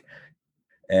week.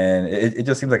 And it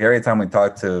just seems like every time we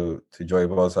talk to Joey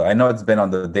Bosa, I know it's been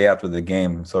on the day after the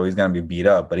game, so he's going to be beat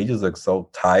up, but he just looks so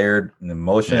tired and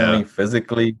emotionally,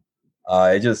 physically.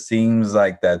 It just seems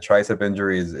like that tricep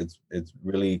injury it's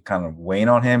really kind of weighing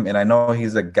on him. And I know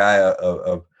he's a guy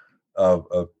of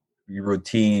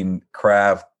routine,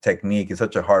 craft, technique. He's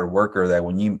such a hard worker that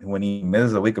when he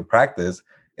misses a week of practice,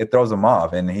 it throws him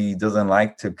off, and he doesn't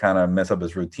like to kind of mess up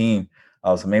his routine.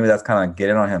 So maybe that's kind of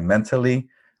getting on him mentally.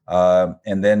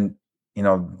 And then, they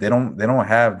don't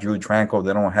have Drew Tranquil.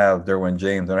 They don't have Derwin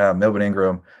James. They don't have Melvin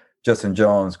Ingram, Justin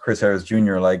Jones, Chris Harris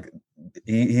Jr. Like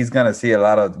he's going to see a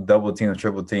lot of double team,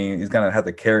 triple team. He's going to have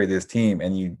to carry this team,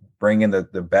 and you bring in the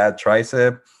bad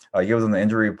tricep. He was on the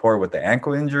injury report with the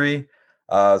ankle injury.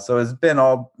 So it's been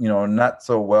all, not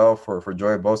so well for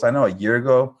Joey Bosa. I know a year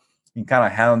ago he kind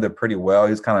of handled it pretty well.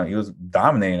 He was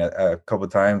dominating a couple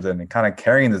of times and kind of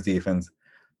carrying this defense.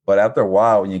 But after a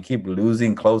while, when you keep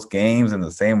losing close games in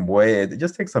the same way, it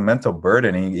just takes a mental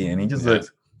burden, and he just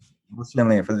looks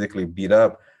emotionally and physically beat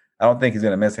up. I don't think he's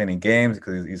going to miss any games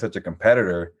because he's such a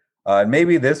competitor.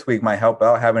 Maybe this week might help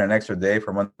out having an extra day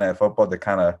for Monday Night Football to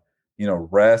kind of,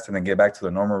 rest and then get back to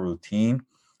the normal routine.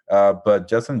 But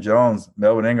Justin Jones,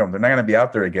 Melvin Ingram, they're not going to be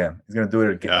out there again. He's going to do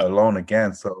it alone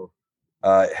again. So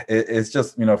it's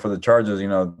just, for the Chargers,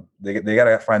 they got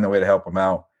to find a way to help him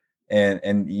out.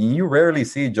 And you rarely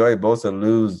see Joey Bosa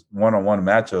lose one-on-one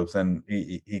matchups. And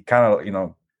he kind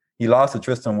of, he lost to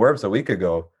Tristan Wirfs a week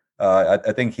ago.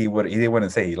 I think he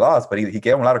wouldn't say he lost, but he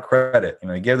gave him a lot of credit.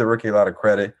 He gave the rookie a lot of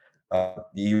credit.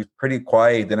 He was pretty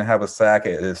quiet. He didn't have a sack.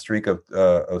 A streak of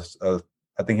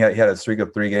I think he had a streak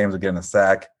of 3 games of getting a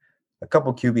sack, a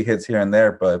couple QB hits here and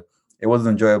there, but it wasn't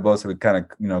enjoyable. So we kind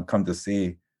of come to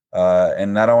see.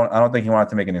 And I don't think he wanted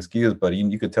to make an excuse, but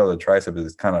you could tell the tricep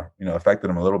is kind of affected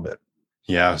him a little bit.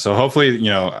 Yeah. So hopefully,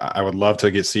 I would love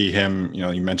to see him,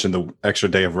 you mentioned the extra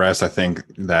day of rest. I think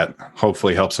that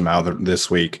hopefully helps him out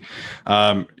this week.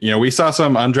 We saw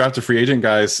some undrafted free agent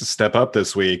guys step up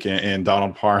this week in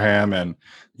Donald Parham, and,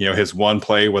 his one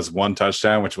play was 1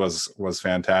 touchdown, which was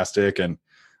fantastic. And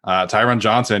Tyron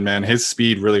Johnson, man, his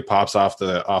speed really pops off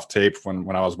tape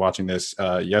when I was watching this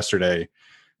yesterday.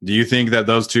 Do you think that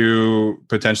those two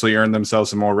potentially earned themselves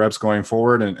some more reps going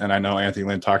forward? And I know Anthony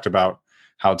Lynn talked about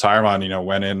how Tyron,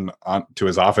 went in to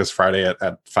his office Friday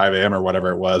at 5 a.m. or whatever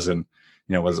it was, and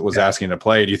was asking to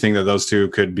play. Do you think that those two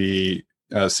could be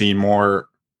seeing more,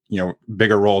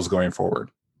 bigger roles going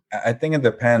forward? I think it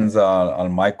depends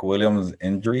on Mike Williams'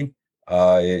 injury.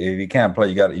 If you can't play,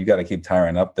 you got to keep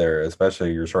Tyron up there, especially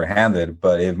if you're shorthanded.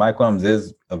 But if Mike Williams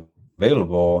is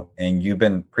available and you've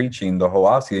been preaching the whole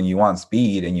offseason, you want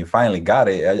speed and you finally got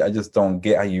it, I just don't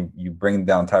get how you bring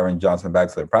down Tyron Johnson back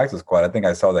to the practice squad. I think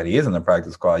I saw that he is in the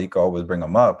practice squad. You can always bring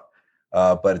him up.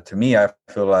 But to me, I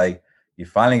feel like you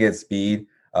finally get speed.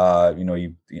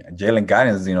 Jalen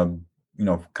Guidance,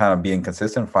 kind of being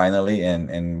consistent finally,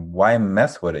 and why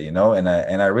mess with it, And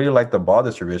I really like the ball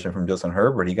distribution from Justin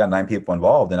Herbert. He got 9 people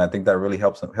involved, and I think that really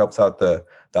helps out the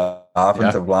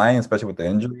offensive line, especially with the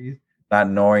injuries, not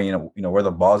knowing where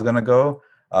the ball's gonna go.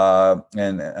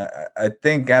 And I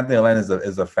think Anthony Lynn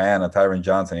is a fan of Tyron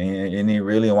Johnson, and he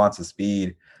really wants the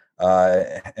speed.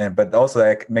 But also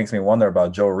that makes me wonder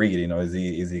about Joe Reed.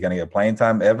 Is he gonna get playing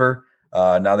time ever?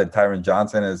 Now that Tyron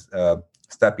Johnson is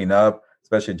stepping up,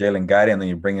 especially Jalen Guidry, and then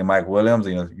you bring in Mike Williams,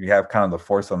 you have kind of the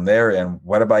foursome there. And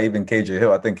what about even KJ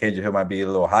Hill? I think KJ Hill might be a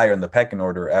little higher in the pecking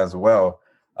order as well.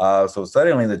 So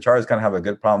suddenly the Chargers kind of have a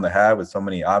good problem to have with so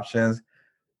many options.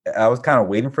 I was kind of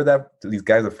waiting for these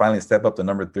guys to finally step up to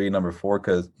number 3, number 4,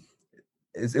 because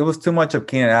it was too much of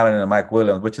Keenan Allen and Mike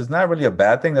Williams, which is not really a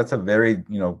bad thing. That's a very,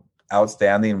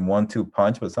 outstanding 1-2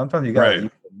 punch, but sometimes you got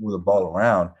to move the ball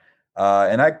around.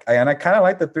 And I kind of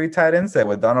like the 3 tight end set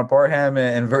with Donald Parham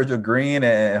and Virgil Green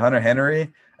and Hunter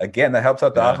Henry. Again, that helps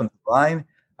out the offensive line.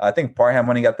 I think Parham,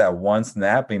 when he got that 1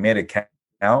 snap, he made it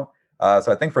count. So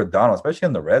I think for Donald, especially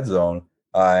in the red zone,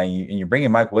 and you're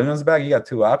bringing Mike Williams back, you got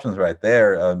 2 options right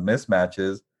there,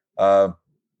 mismatches. I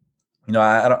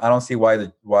don't see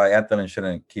why Anthony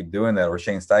shouldn't keep doing that, or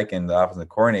Shane Steichen, the offensive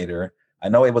coordinator. I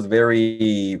know it was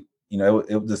very,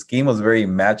 the scheme was very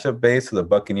matchup based for the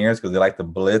Buccaneers because they like the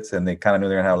blitz and they kind of knew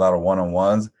they're gonna have a lot of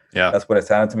one-on-ones. Yeah, that's what it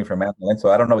sounded to me from Anthony. So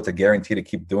I don't know if it's a guarantee to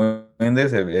keep doing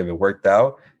this. If it worked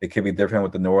out, it could be different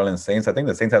with the New Orleans Saints. I think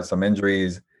the Saints have some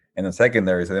injuries in the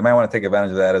secondary, so they might want to take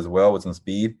advantage of that as well with some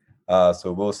speed.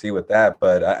 So we'll see with that.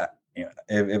 But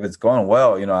if it's going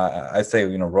well, I say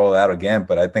roll it out again.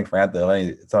 But I think for Anthony,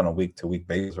 it's on a week-to-week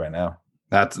basis right now.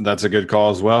 That's a good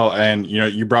call as well. And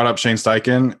you brought up Shane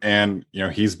Steichen, and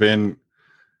he's been,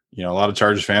 a lot of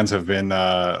Chargers fans have been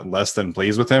less than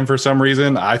pleased with him for some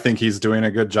reason. I think he's doing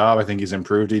a good job. I think he's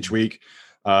improved each week.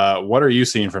 What are you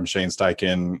seeing from Shane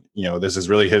Steichen? This is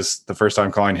really the first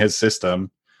time calling his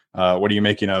system. What are you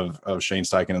making of Shane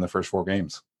Steichen in the first 4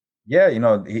 games? Yeah,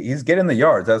 he's getting the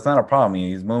yards. That's not a problem.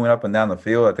 He's moving up and down the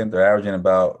field. I think they're averaging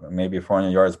about maybe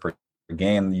 400 yards per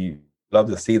game. You love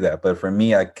to see that. But for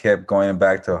me, I kept going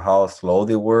back to how slow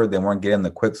they were. They weren't getting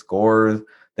the quick scores.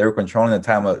 They were controlling the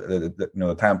time of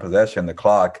the time of possession, the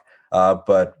clock.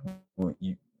 But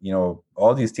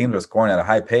all these teams are scoring at a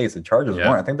high pace. The Chargers weren't.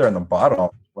 I think they're in the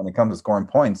bottom when it comes to scoring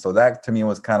points. So that to me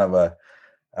was kind of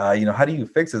How do you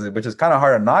fix it? Which is kind of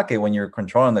hard to knock it when you're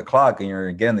controlling the clock and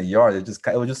you're getting the yard. It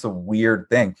was just a weird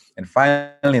thing. And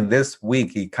finally, this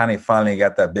week, he kind of finally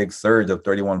got that big surge of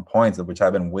 31 points, which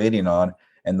I've been waiting on,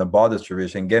 and the ball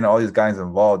distribution, getting all these guys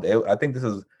involved. I think this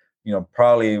is,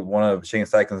 probably one of Shane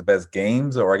Steichen's best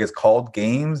games, or I guess called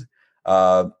games.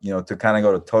 To kind of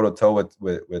go to toe-to-toe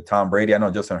with Tom Brady. I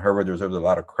know Justin Herbert deserves a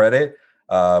lot of credit.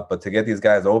 But to get these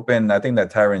guys open, I think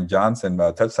that Tyron Johnson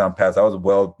touchdown pass, that was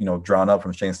well, drawn up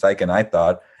from Shane Steichen, I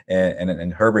thought.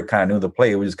 And Herbert kind of knew the play.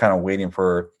 He was just kind of waiting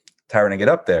for Tyron to get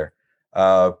up there.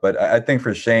 But I think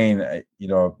for Shane,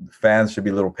 fans should be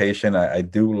a little patient. I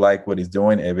do like what he's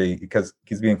doing because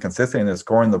he's being consistent in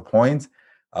scoring the points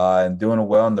and doing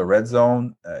well in the red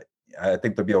zone. I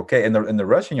think they'll be okay. In the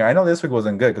rushing yard, I know this week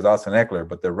wasn't good because Austin Eckler,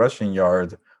 but the rushing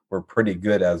yards were pretty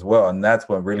good as well, and that's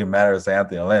what really matters to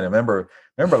Anthony Lynn. Remember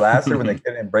last year when they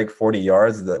couldn't break 40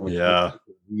 yards? Which was a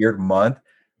weird month,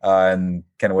 and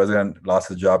Ken Wesleyan lost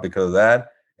his job because of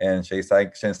that, and Shane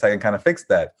Steichen kind of fixed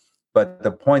that. But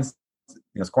the points,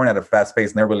 scoring at a fast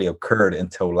pace never really occurred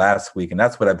until last week, and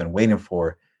that's what I've been waiting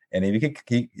for. And if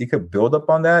he could build up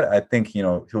on that, I think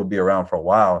he'll be around for a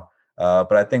while.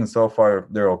 But I think so far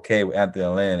they're okay with Anthony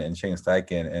Lynn and Shane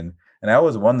Steichen. And I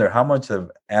always wonder how much of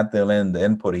Anthony Lynn, the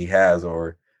input he has,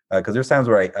 or because there's times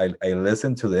where I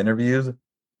listen to the interviews,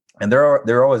 and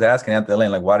they're always asking Anthony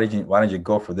Lynn, like, why did you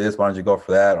go for this? Why did you go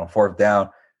for that on fourth down?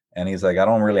 And he's like, I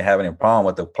don't really have any problem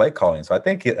with the play calling. So I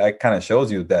think that kind of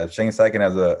shows you that Shane Steichen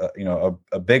has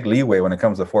a big leeway when it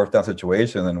comes to fourth down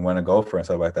situation and when to go for and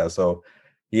stuff like that. So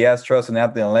he has trust in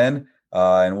Anthony Lynn,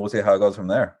 and we'll see how it goes from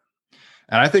there.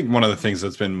 And I think one of the things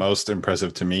that's been most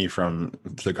impressive to me from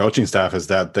the coaching staff is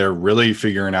that they're really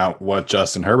figuring out what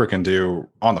Justin Herbert can do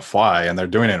on the fly, and they're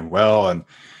doing it well. And,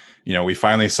 we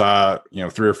finally saw,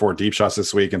 3 or 4 deep shots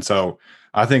this week. And so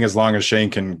I think as long as Shane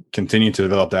can continue to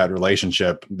develop that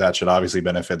relationship, that should obviously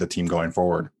benefit the team going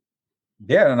forward.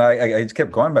 Yeah. And I just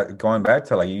kept going back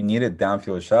to, like, you needed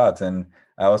downfield shots. And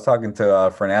I was talking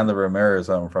to Fernando Ramirez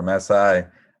from SI.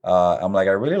 I'm like,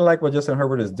 I really like what Justin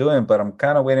Herbert is doing, but I'm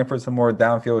kind of waiting for some more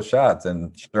downfield shots.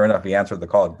 And sure enough, he answered the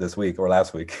call this week or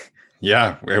last week.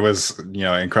 Yeah, it was,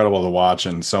 incredible to watch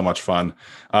and so much fun.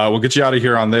 We'll get you out of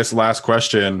here on this last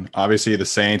question. Obviously, the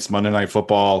Saints, Monday Night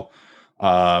Football.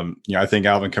 I think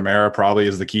Alvin Kamara probably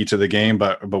is the key to the game,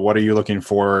 but what are you looking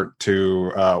forward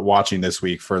to watching this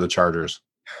week for the Chargers?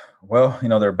 Well,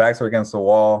 their backs are against the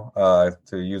wall,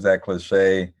 to use that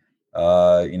cliche.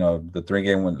 The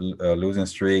 3-game losing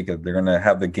streak. They're going to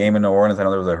have the game in New Orleans. I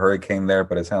know there was a hurricane there,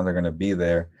 but it sounds they're going to be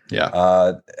there.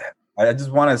 Yeah. I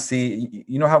just want to see,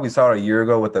 how we saw it a year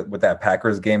ago with that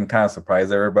Packers game, kind of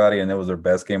surprised everybody, and it was their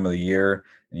best game of the year.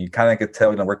 And you kind of could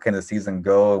tell, where can the season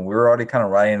go? And we were already kind of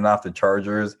riding off the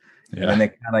Chargers. Yeah. And then they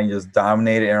kind of just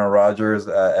dominated Aaron Rodgers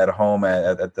at home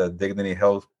at the Dignity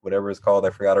Health, whatever it's called.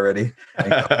 I forgot already.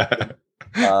 And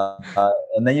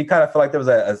then you kind of feel like there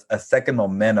was a second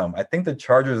momentum. I think the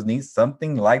Chargers need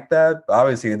something like that.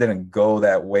 Obviously, it didn't go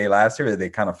that way last year. They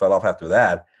kind of fell off after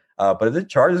that. But if the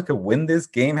Chargers could win this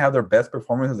game, have their best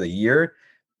performance of the year,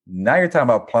 now you're talking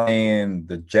about playing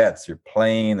the Jets, you're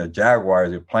playing the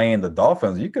Jaguars, you're playing the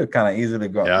Dolphins. You could kind of easily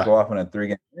go off on a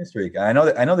 3-game winning streak. And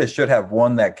I know they should have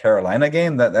won that Carolina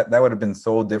game. That would have been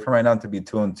so different right now to be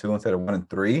 2-2 instead of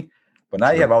 1-3. But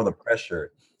now you have all the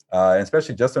pressure. And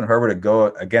especially Justin Herbert to go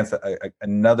against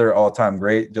another all-time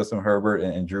great, Justin Herbert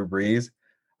and Drew Brees.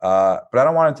 But I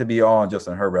don't want it to be all on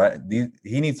Justin Herbert.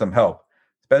 He needs some help,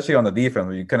 especially on the defense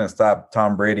where you couldn't stop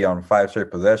Tom Brady on 5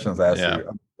 straight possessions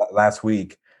last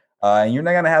week. And you're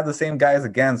not going to have the same guys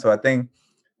again. So I think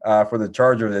for the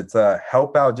Chargers, it's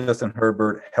help out Justin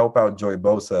Herbert, help out Joey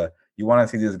Bosa. You want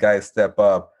to see these guys step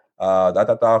up. I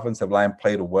thought the offensive line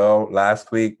played well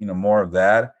last week, more of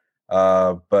that.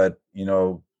 But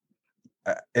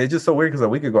it's just so weird because a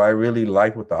week ago I really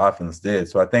liked what the offense did.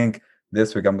 So I think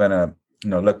this week I'm gonna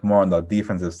look more on the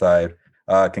defensive side.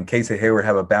 Can Casey Hayward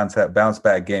have a bounce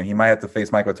back game? He might have to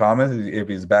face Michael Thomas if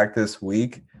he's back this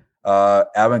week.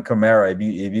 Alvin Kamara,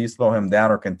 if you slow him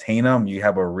down or contain him, you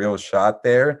have a real shot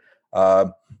there.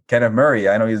 Kenneth Murray,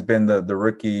 I know he's been the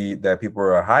rookie that people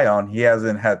are high on. He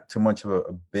hasn't had too much of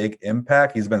a big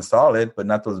impact. He's been solid, but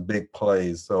not those big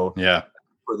plays. So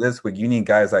for this week, you need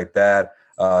guys like that.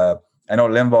 I know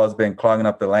Limbaugh has been clogging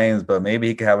up the lanes, but maybe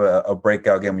he could have a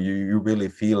breakout game. You really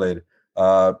feel it.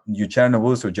 You Chandler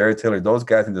Woods or Jerry Taylor, those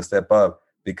guys need to step up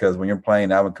because when you're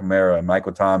playing Alvin Kamara and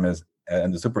Michael Thomas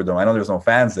and the Superdome, I know there's no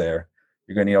fans there.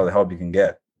 You're going to need all the help you can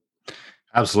get.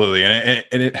 Absolutely. And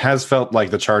it has felt like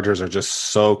the Chargers are just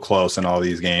so close in all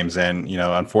these games. And,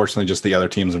 unfortunately, just the other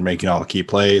teams are making all the key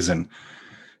plays. And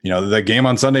the game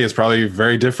on Sunday is probably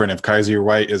very different if Kaiser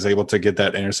White is able to get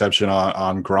that interception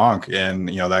on Gronk, and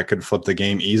that could flip the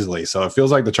game easily. So it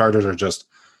feels like the Chargers are just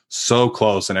so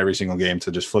close in every single game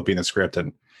to just flipping the script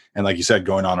and like you said,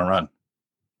 going on a run.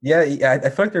 Yeah, I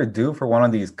feel like they're due for one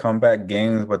of these comeback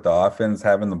games with the offense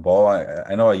having the ball.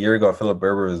 I know a year ago Philip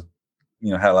Rivers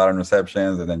was, had a lot of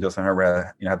interceptions, and then Justin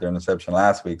Herbert had their interception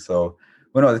last week. So,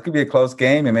 this could be a close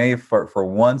game, and maybe for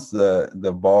once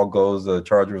the ball goes the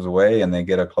Chargers away and they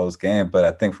get a close game. But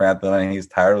I think for Anthony Lynn, he's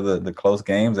tired of the close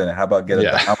games, and how about get a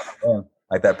dominant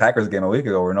like that Packers game a week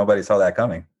ago where nobody saw that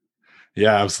coming.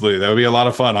 Yeah, absolutely. That would be a lot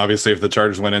of fun. Obviously, if the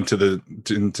Chargers went into the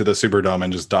Superdome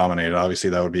and just dominated, obviously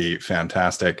that would be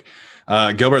fantastic.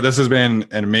 Gilbert, this has been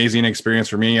an amazing experience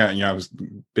for me. I've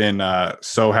been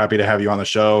so happy to have you on the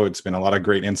show. It's been a lot of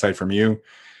great insight from you.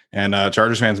 And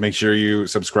Chargers fans, make sure you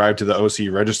subscribe to the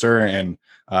OC Register and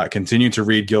continue to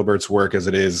read Gilbert's work, as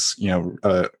it is,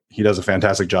 he does a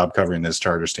fantastic job covering this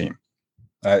Chargers team.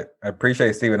 I appreciate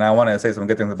it, Steven. I want to say some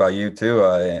good things about you too,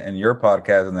 and your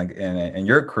podcast and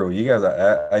your crew. You guys,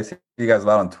 I see you guys a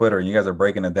lot on Twitter. You guys are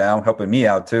breaking it down, helping me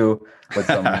out too with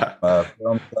some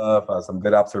film stuff, some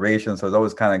good observations. So it's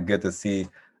always kind of good to see,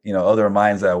 other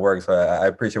minds at work. So I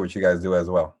appreciate what you guys do as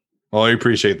well. Well, I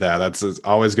appreciate that. It's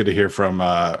always good to hear from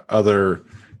other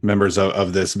members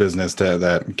of this business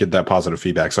that get that positive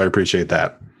feedback. So I appreciate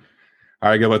that.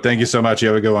 All right, Gilbert. Thank you so much. You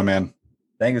have a good one, man.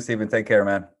 Thank you, Steven. Take care,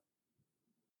 man.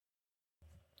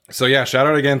 So yeah, shout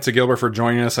out again to Gilbert for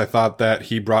joining us. I thought that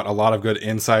he brought a lot of good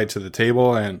insight to the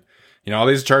table, and all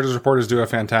these Chargers reporters do a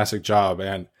fantastic job.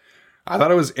 And I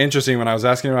thought it was interesting when I was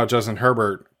asking about Justin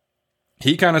Herbert.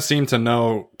 He kind of seemed to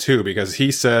know too, because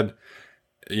he said,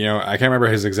 I can't remember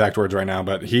his exact words right now,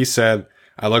 but he said,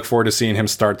 "I look forward to seeing him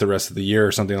start the rest of the year,"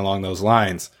 or something along those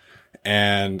lines.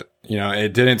 And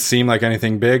it didn't seem like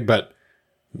anything big, but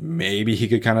maybe he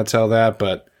could kind of tell that.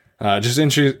 But just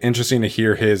interesting to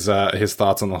hear his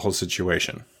thoughts on the whole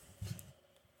situation.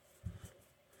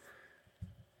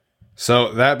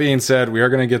 So that being said, we are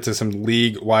going to get to some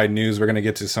league-wide news. We're going to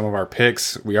get to some of our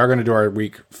picks. We are going to do our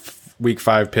week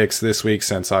 5 picks this week,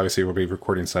 since obviously we'll be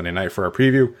recording Sunday night for our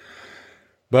preview.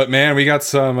 But man, we got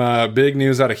some big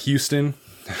news out of Houston.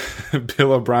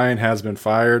 Bill O'Brien has been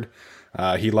fired.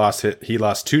 He lost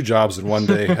 2 jobs in one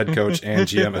day, head coach and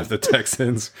GM of the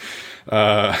Texans.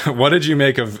 What did you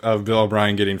make of Bill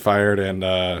O'Brien getting fired,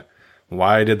 and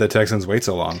why did the Texans wait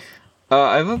so long?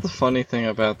 I thought the funny thing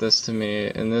about this to me,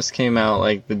 and this came out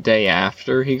like the day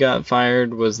after he got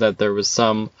fired, was that there was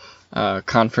some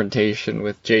confrontation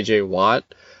with J.J. Watt.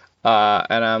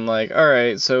 And I'm like, all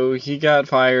right, so he got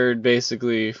fired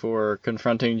basically for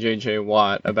confronting J.J.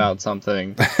 Watt about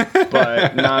something,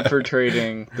 but not for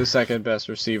trading the second best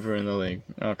receiver in the league.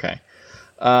 Okay.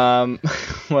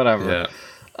 Whatever.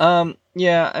 Yeah.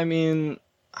 Yeah, I mean,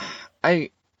 I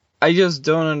just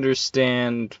don't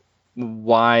understand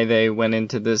why they went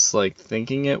into this, like,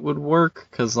 thinking it would work,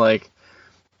 because, like,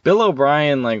 Bill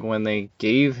O'Brien, like, when they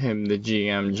gave him the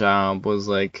GM job, was,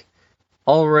 like,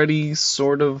 already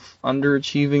sort of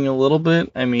underachieving a little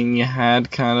bit. I mean, you had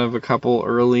kind of a couple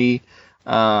early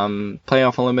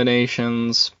playoff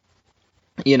eliminations.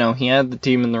 He had the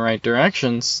team in the right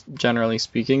directions, generally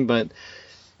speaking, but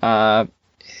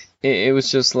it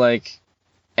was just like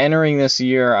entering this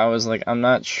year, I was like, I'm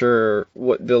not sure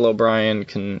what Bill O'Brien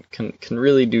can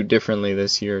really do differently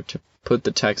this year to put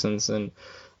the Texans in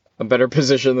a better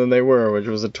position than they were, which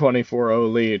was a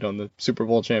 24-0 lead on the Super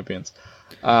Bowl champions.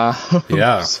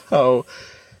 Yeah. So,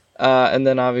 and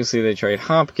then obviously they trade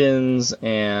Hopkins,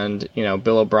 and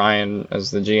Bill O'Brien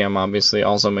as the GM obviously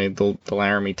also made the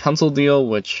Laramie Tunsil deal,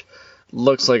 which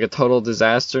looks like a total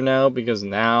disaster now, because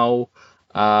now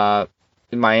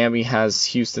Miami has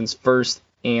Houston's first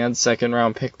and second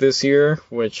round pick this year,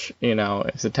 which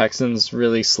if the Texans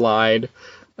really slide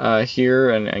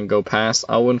here and go past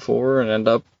 0-4 and end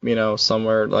up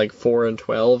somewhere like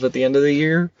 4-12 at the end of the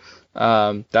year.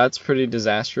 That's pretty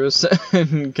disastrous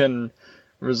and can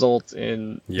result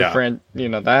in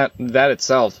that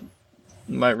itself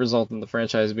might result in the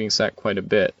franchise being set back quite a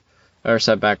bit.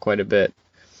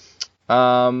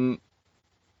 And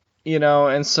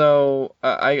so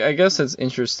I guess it's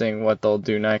interesting what they'll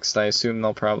do next. I assume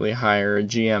they'll probably hire a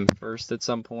GM first at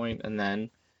some point, and then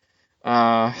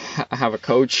have a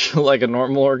coach like a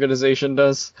normal organization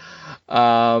does.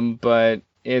 But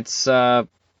it's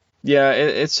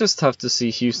it's just tough to see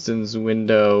Houston's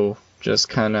window just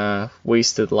kind of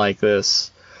wasted like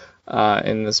this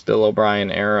in this Bill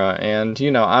O'Brien era. And,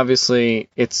 obviously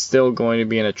it's still going to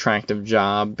be an attractive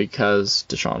job because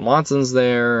Deshaun Watson's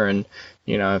there, and,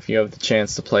 if you have the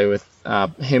chance to play with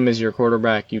him as your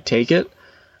quarterback, you take it.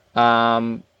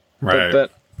 Right.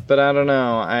 But But I don't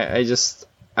know.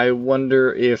 I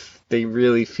wonder if they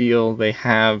really feel they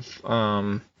have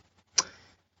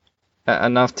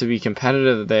enough to be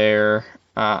competitive there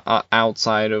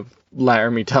outside of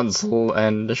Laramie Tunsil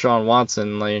and Deshaun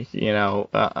Watson. Like,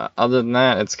 other than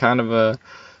that, it's kind of a,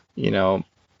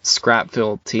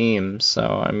 scrap-filled team. So,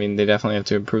 I mean, they definitely have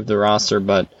to improve the roster,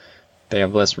 but they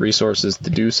have less resources to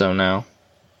do so now.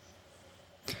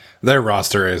 Their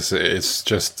roster is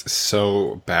just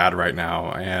so bad right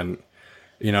now, and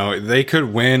they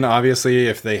could win obviously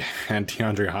if they had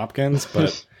DeAndre Hopkins,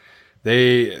 but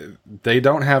they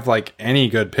don't have like any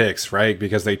good picks, right?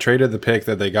 Because they traded the pick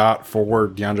that they got for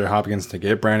DeAndre Hopkins to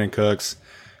get Brandon Cooks.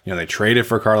 They traded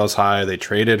for Carlos Hyde, they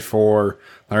traded for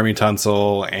Laramie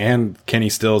Tunsil and Kenny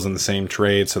Stills in the same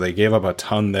trade, so they gave up a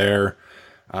ton there.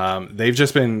 They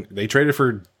traded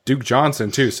for Duke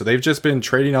Johnson too, so they've just been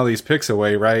trading all these picks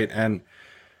away, right?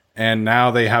 And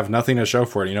now they have nothing to show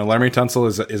for it. Laramie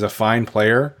Tunsil is a fine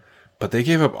player, but they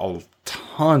gave up a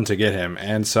ton to get him,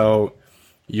 and so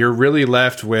you're really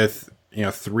left with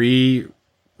 3,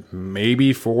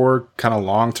 maybe 4 kind of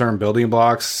long-term building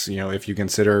blocks. If you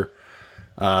consider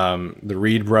the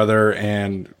Reed brother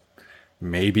and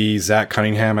maybe Zach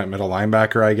Cunningham at middle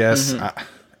linebacker, I guess. Mm-hmm.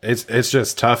 It's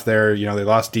just tough there. They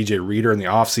lost DJ Reader in the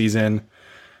offseason.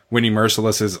 Winnie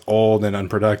Merciless is old and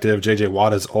unproductive. JJ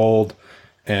Watt is old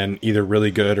and either really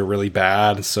good or really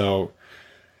bad. So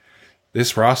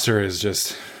this roster is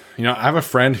just, I have a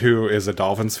friend who is a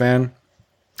Dolphins fan,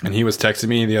 and he was texting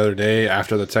me the other day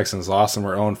after the Texans lost and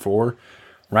were 0-4.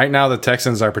 Right now, the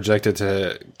Texans are projected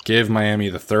to give Miami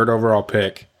the 3rd overall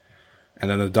pick, and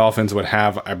then the Dolphins would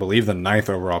have, I believe, the 9th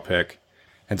overall pick.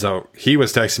 And so he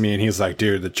was texting me, and he's like,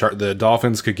 dude, the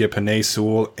Dolphins could get Penei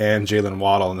Sewell and Jalen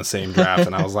Waddle in the same draft.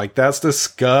 And I was like, that's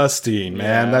disgusting,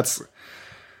 man. Yeah.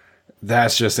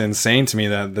 That's just insane to me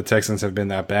that the Texans have been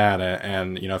that bad.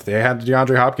 And if they had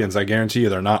DeAndre Hopkins, I guarantee you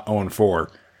they're not 0-4.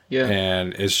 Yeah.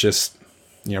 And it's just,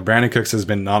 Brandon Cooks has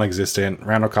been non-existent.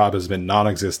 Randall Cobb has been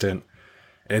non-existent.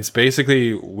 It's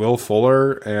basically Will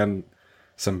Fuller and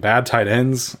some bad tight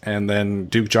ends, and then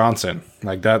Duke Johnson.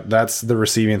 Like that's the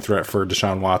receiving threat for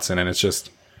Deshaun Watson, and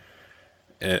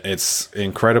it's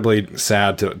incredibly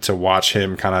sad to watch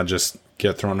him kind of just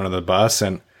get thrown under the bus.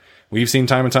 And we've seen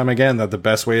time and time again that the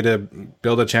best way to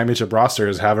build a championship roster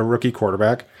is have a rookie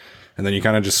quarterback, and then you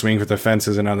kind of just swing for the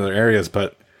fences in other areas.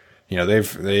 But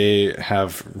they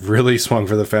have really swung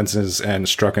for the fences and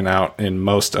strucken out in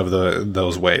most of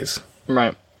those ways.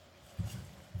 Right.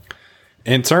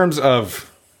 In terms of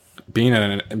being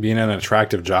an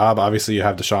attractive job, obviously you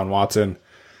have Deshaun Watson,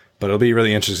 but it'll be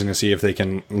really interesting to see if they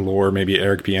can lure maybe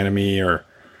Eric Bieniemy or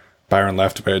Byron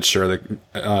Leftwich or the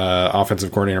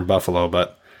offensive coordinator in Buffalo.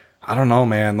 But I don't know,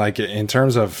 man. Like in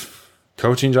terms of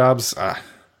coaching jobs,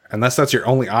 unless that's your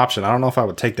only option, I don't know if I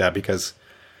would take that, because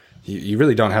you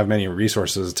really don't have many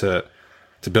resources to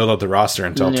build up the roster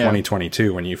until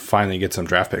 2022 when you finally get some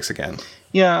draft picks again.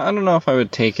 Yeah, I don't know if I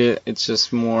would take it. It's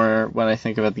just more when I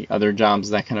think about the other jobs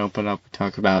that can open up. We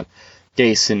talk about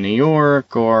Gase in New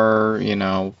York, or,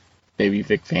 maybe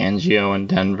Vic Fangio in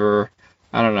Denver.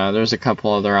 I don't know. There's a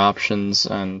couple other options,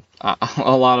 and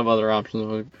a lot of other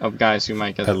options of guys who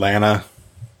might get Atlanta.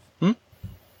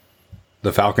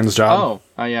 The Falcons job.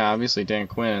 Oh, yeah, obviously Dan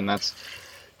Quinn, and that's,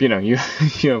 you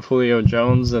have Julio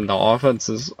Jones, and the offense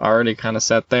is already kind of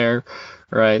set there,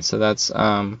 right? So that's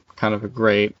kind of a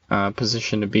great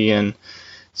position to be in.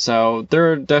 So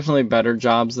there are definitely better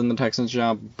jobs than the Texans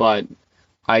job, but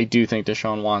I do think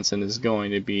Deshaun Watson is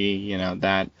going to be,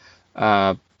 that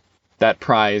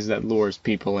prize that lures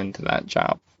people into that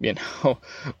job.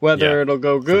 Whether it'll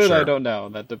go good, sure. I don't know.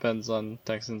 That depends on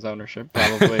Texans ownership,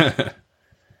 probably.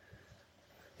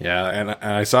 Yeah, and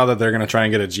I saw that they're going to try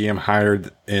and get a GM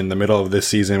hired in the middle of this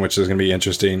season, which is going to be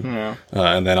interesting. Yeah.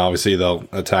 And then obviously they'll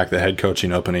attack the head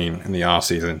coaching opening in the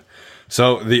offseason.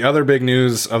 So the other big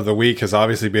news of the week has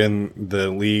obviously been the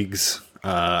league's,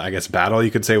 battle,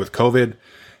 you could say, with COVID.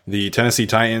 The Tennessee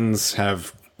Titans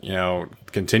have,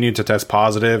 continued to test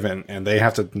positive, and they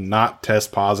have to not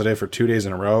test positive for 2 days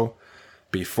in a row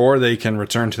before they can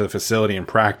return to the facility and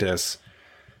practice.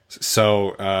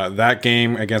 So that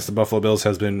game against the Buffalo Bills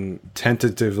has been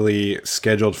tentatively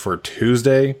scheduled for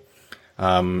Tuesday.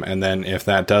 And then if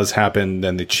that does happen,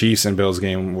 then the Chiefs and Bills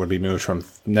game would be moved from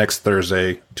next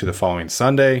Thursday to the following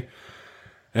Sunday.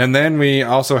 And then we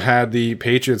also had the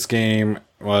Patriots game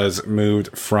was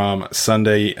moved from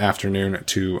Sunday afternoon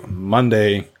to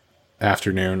Monday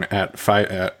afternoon at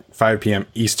 5 p.m.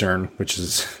 Eastern, which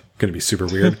is going to be super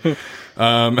weird.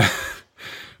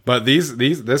 But this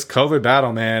COVID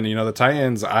battle, man, the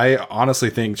Titans, I honestly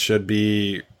think should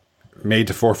be made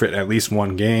to forfeit at least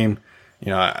one game.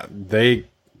 they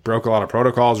broke a lot of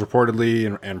protocols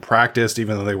reportedly and practiced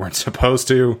even though they weren't supposed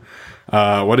to.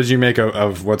 What did you make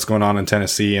of what's going on in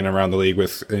Tennessee and around the league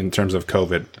in terms of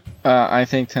COVID? I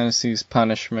think Tennessee's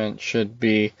punishment should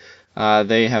be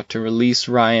they have to release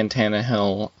Ryan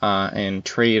Tannehill and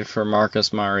trade for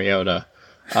Marcus Mariota.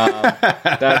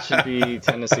 That should be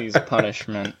Tennessee's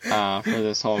punishment for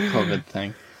this whole COVID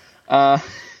thing.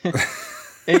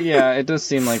 It does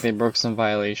seem like they broke some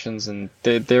violations, and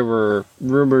there were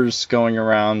rumors going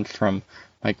around from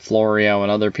Mike Florio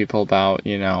and other people about,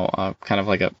 kind of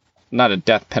like not a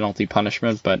death penalty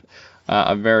punishment, but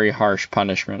a very harsh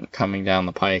punishment coming down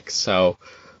the pike. So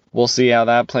we'll see how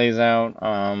that plays out.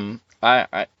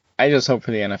 I just hope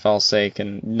for the NFL's sake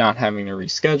and not having to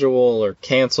reschedule or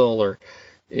cancel or,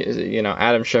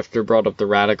 Adam Schefter brought up the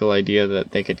radical idea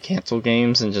that they could cancel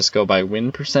games and just go by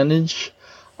win percentage,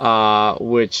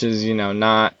 which is,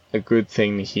 not a good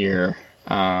thing to hear.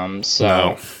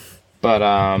 So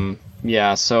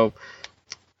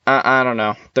I don't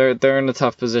know. They're in a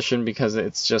tough position because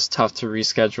it's just tough to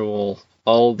reschedule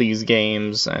all these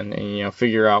games and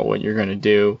figure out what you're going to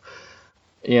do.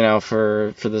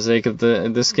 For the sake of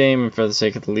this game and for the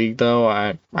sake of the league, though,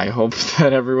 I hope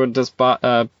that everyone does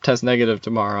test negative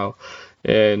tomorrow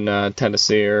in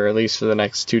Tennessee, or at least for the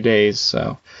next 2 days,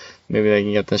 so maybe they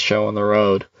can get this show on the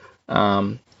road.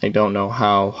 I don't know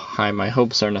how high my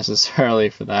hopes are necessarily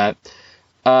for that.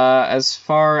 As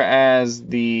far as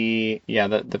the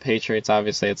Patriots,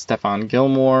 obviously it's Stephon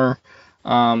Gilmore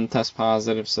test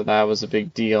positive, so that was a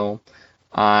big deal.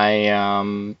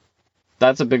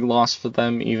 That's a big loss for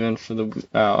them, even for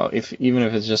even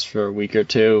if it's just for a week or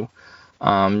two,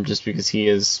 just because he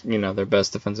is, their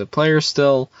best defensive player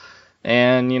still,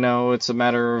 and it's a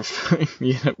matter of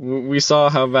we saw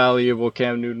how valuable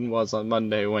Cam Newton was on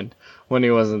Monday when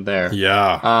he wasn't there.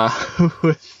 Yeah.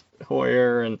 With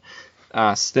Hoyer and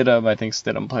Stidham, I think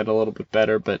Stidham played a little bit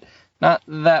better, but not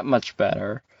that much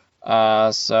better.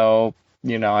 So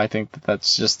I think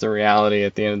that's just the reality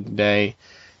at the end of the day.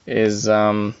 Is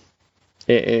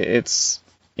it's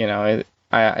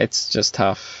just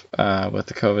tough with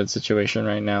the COVID situation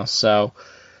right now. So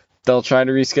they'll try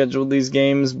to reschedule these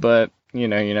games, but you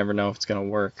never know if it's going to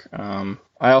work.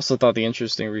 I also thought the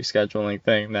interesting rescheduling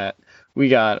thing that we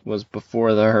got was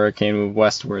before the hurricane moved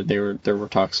westward. There were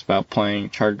talks about playing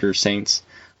Chargers Saints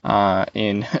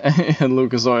in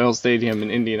Lucas Oil Stadium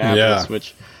in Indianapolis,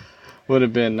 which would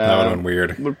have been that would have been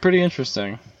weird, pretty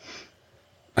interesting.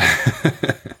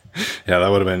 Yeah, that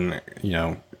would have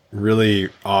been, really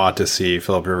odd to see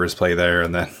Phillip Rivers play there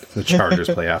and then the Chargers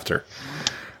play after.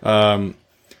 In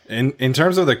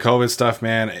terms of the COVID stuff,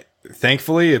 man,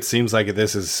 thankfully it seems like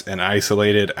this is an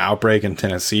isolated outbreak in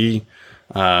Tennessee.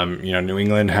 New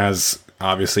England has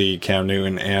obviously Cam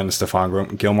Newton and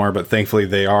Stephon Gilmore, but thankfully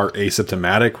they are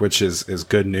asymptomatic, which is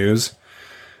good news.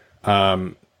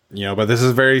 But this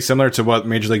is very similar to what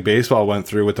Major League Baseball went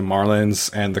through with the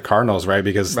Marlins and the Cardinals, right?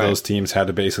 Because those teams had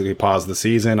to basically pause the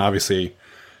season. Obviously,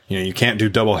 you can't do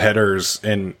double headers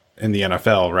in the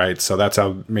NFL, right? So that's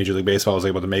how Major League Baseball was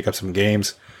able to make up some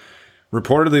games.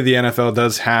 Reportedly, the NFL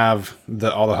does have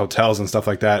all the hotels and stuff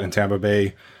like that in Tampa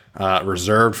Bay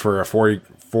reserved for a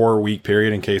 4-week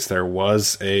period in case there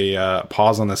was a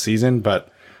pause on the season. But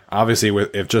obviously,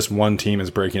 if just one team is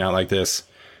breaking out like this,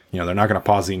 they're not going to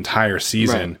pause the entire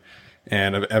season. Right.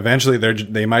 And eventually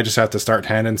they might just have to start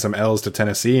handing some L's to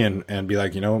Tennessee and be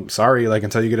like, sorry, like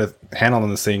until you get a handle on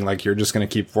this thing, like you're just going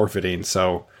to keep forfeiting.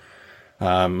 So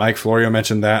Mike Florio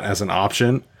mentioned that as an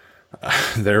option.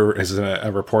 There is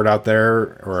a report out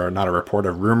there, or not a report,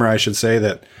 a rumor, I should say,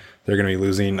 that they're going to be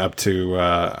losing up to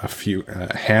a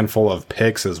handful of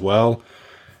picks as well.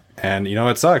 And,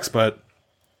 it sucks, but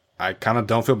I kind of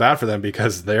don't feel bad for them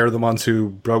because they're the ones who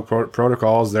broke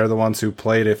protocols. They're the ones who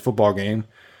played a football game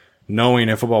knowing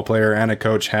a football player and a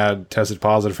coach had tested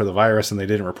positive for the virus and they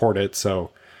didn't report it. So,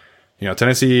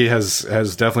 Tennessee has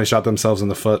definitely shot themselves in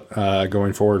the foot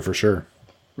going forward for sure.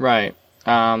 Right.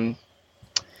 I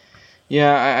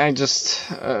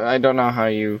don't know how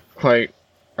you quite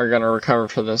are going to recover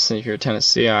for this if you're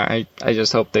Tennessee. I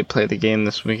just hope they play the game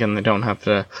this weekend. They don't have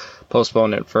to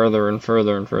postpone it further and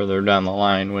further and further down the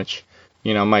line, which,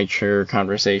 might trigger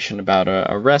conversation about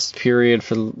a rest period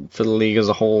for the league as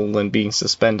a whole and being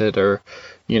suspended, or,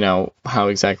 how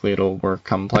exactly it'll work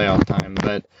come playoff time.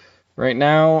 But right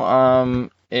now,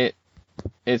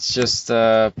 it's just,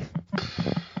 I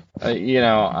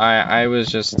was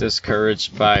just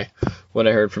discouraged by what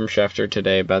I heard from Schefter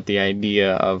today about the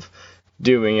idea of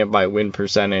doing it by win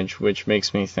percentage, which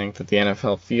makes me think that the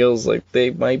NFL feels like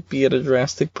they might be at a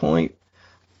drastic point.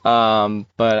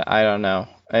 But I don't know.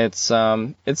 It's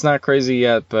not crazy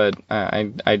yet, but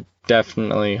I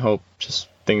definitely hope just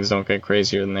things don't get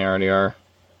crazier than they already are.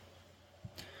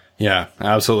 Yeah,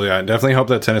 absolutely. I definitely hope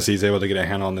that Tennessee is able to get a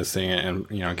handle on this thing and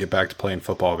get back to playing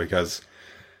football, because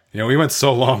we went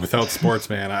so long without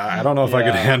sports, man. I don't know if I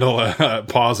could handle a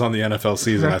pause on the NFL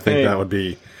season. I think that would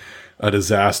be a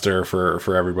disaster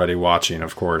for everybody watching,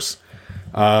 of course.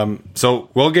 So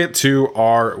we'll get to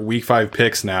our Week 5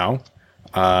 picks now,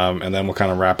 and then we'll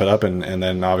kind of wrap it up, and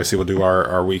then obviously we'll do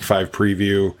our Week 5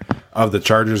 preview of the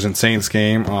Chargers and Saints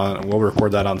game. We'll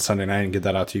record that on Sunday night and get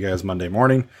that out to you guys Monday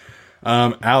morning.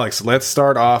 Alex, let's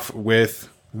start off with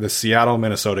the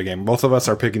Seattle-Minnesota game. Both of us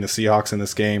are picking the Seahawks in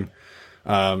this game.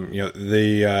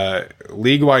 The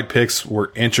league-wide picks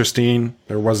were interesting.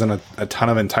 There wasn't a ton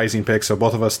of enticing picks, so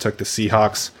both of us took the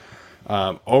Seahawks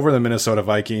over the Minnesota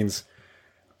Vikings.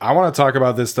 I want to talk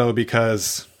about this, though,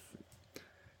 because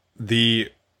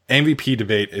the MVP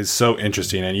debate is so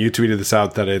interesting, and you tweeted this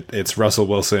out that it's Russell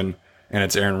Wilson and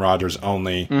it's Aaron Rodgers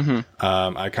only.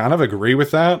 I kind of agree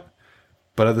with that.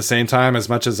 But at the same time, as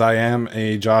much as I am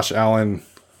a Josh Allen,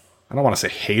 I don't want to say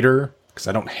hater, because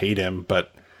I don't hate him,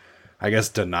 but I guess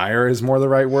denier is more the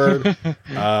right word.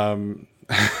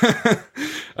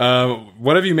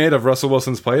 What have you made of Russell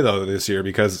Wilson's play, though, this year?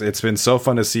 Because it's been so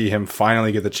fun to see him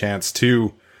finally get the chance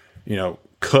to,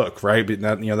 cook, right? But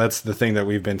that's the thing that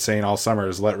we've been saying all summer,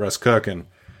 is let Russ cook. And,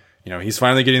 he's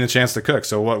finally getting the chance to cook.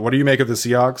 So what do you make of the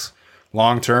Seahawks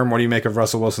long term? What do you make of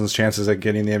Russell Wilson's chances at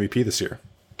getting the MVP this year?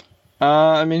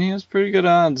 He has pretty good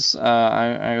odds.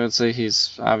 I would say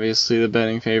he's obviously the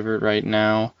betting favorite right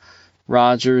now.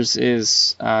 Rodgers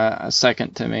is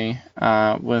second to me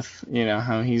with,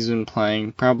 how he's been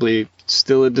playing. Probably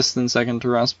still a distant second to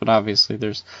Russ, but obviously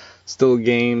there's still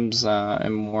games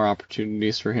and more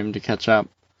opportunities for him to catch up.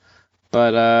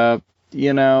 But,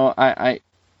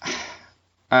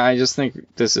 I just think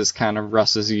this is kind of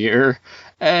Russ's year,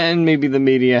 and maybe the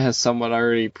media has somewhat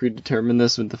already predetermined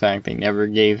this with the fact they never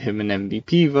gave him an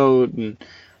MVP vote and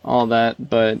all that,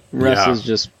 but Russ is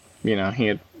just, he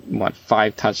had,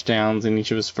 5 touchdowns in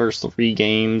each of his first 3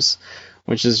 games,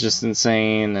 which is just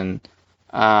insane, and,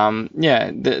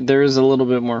 there is a little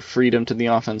bit more freedom to the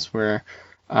offense where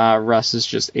Russ is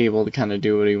just able to kind of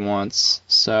do what he wants,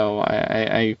 so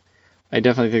I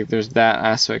definitely think there's that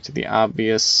aspect to the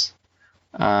obvious.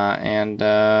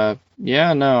 With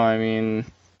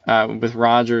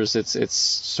Rodgers, it's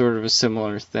sort of a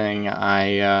similar thing.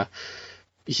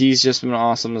 He's just been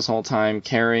awesome this whole time,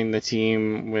 carrying the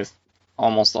team with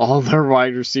almost all their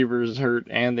wide receivers hurt,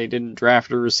 and they didn't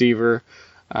draft a receiver.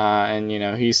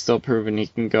 He's still proven he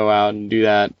can go out and do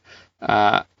that,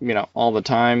 all the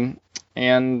time.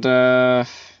 And, that's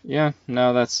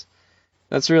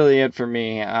really it for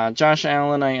me. Josh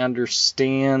Allen, I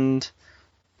understand,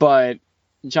 but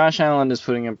Josh Allen is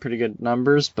putting up pretty good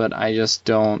numbers, but I just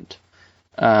don't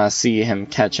see him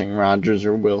catching Rodgers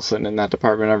or Wilson in that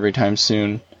department every time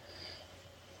soon.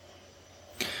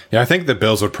 Yeah, I think the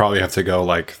Bills would probably have to go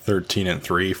 13-3,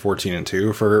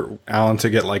 14-2 for Allen to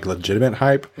get legitimate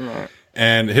hype. Right.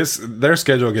 And their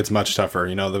schedule gets much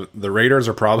tougher. The Raiders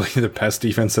are probably the best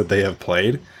defense that they have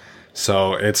played.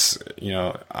 So it's,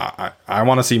 I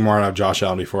want to see more out of Josh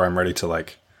Allen before I'm ready to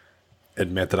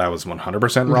admit that I was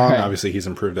 100% wrong. Right. Obviously, he's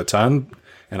improved a ton,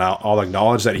 and I'll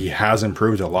acknowledge that he has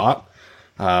improved a lot.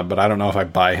 But I don't know if I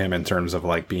buy him in terms of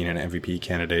being an MVP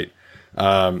candidate.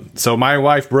 So my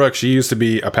wife Brooke, she used to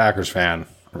be a Packers fan,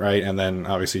 right? And then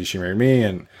obviously she married me,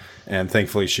 and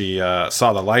thankfully she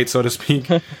saw the light, so to speak.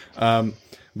 But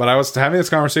I was having this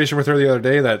conversation with her the other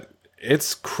day that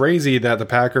it's crazy that the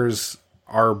Packers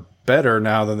are better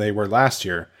now than they were last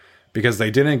year, because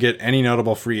they didn't get any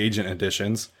notable free agent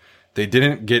additions. They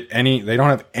don't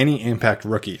have any impact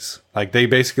rookies. They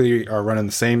basically are running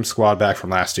the same squad back from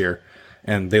last year,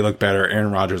 and they look better.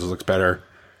 Aaron Rodgers looks better.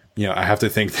 I have to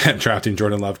think that drafting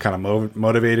Jordan Love kind of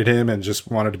motivated him and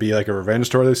just wanted to be a revenge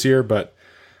tour this year. But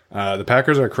the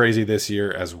Packers are crazy this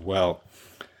year as well.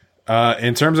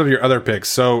 In terms of your other picks,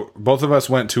 so both of us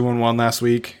went 2-1 last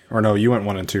week. Or no, you went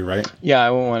 1-2, right? Yeah, I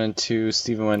went 1-2.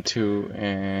 Steven went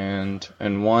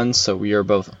 2-1. So we are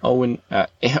both 0-4.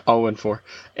 8-4.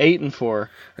 8-4,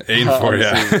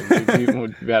 yeah. It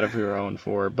would be bad if we were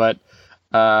 0-4. But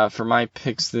for my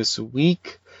picks this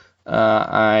week,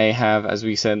 I have, as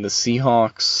we said, the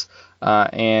Seahawks.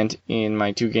 And in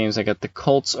my 2 games, I got the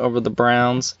Colts over the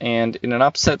Browns. And in an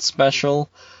upset special,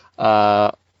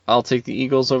 I'll take the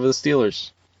Eagles over the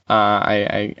Steelers.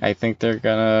 I think they're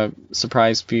gonna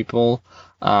surprise people.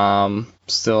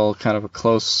 Still kind of a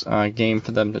close game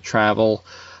for them to travel.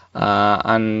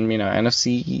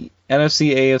 NFC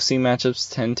AFC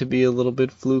matchups tend to be a little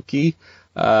bit fluky.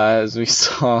 as we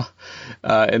saw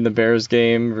in the Bears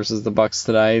game versus the Bucks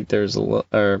tonight. There's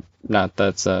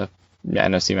that's a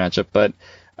NFC matchup, but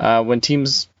when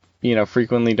teams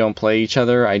frequently don't play each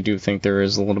other, I do think there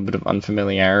is a little bit of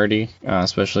unfamiliarity,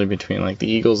 especially between like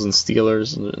the Eagles and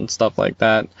Steelers and stuff like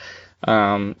that.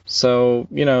 So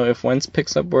if Wentz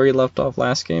picks up where he left off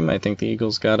last game, I think the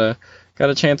Eagles got a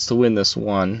chance to win this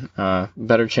one.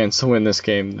 Better chance to win this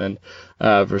game than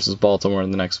versus Baltimore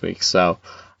in the next week. So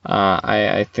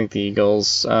I think the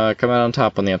Eagles come out on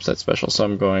top on the upset special. So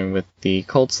I'm going with the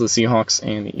Colts, the Seahawks,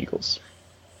 and the Eagles.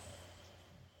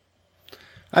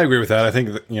 I agree with that. I think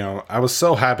that, I was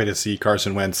so happy to see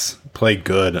Carson Wentz play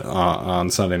good on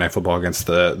Sunday Night Football against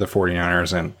the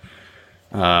 49ers. And,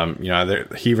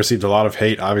 he received a lot of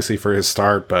hate, obviously, for his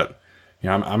start. But,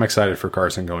 I'm excited for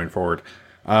Carson going forward.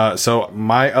 So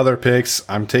my other picks,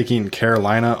 I'm taking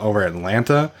Carolina over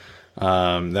Atlanta.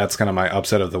 That's kind of my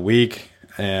upset of the week.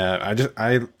 And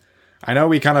I know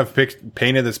we kind of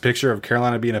painted this picture of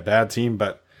Carolina being a bad team,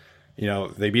 but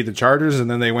they beat the Chargers and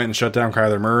then they went and shut down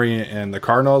Kyler Murray and the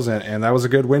Cardinals, and that was a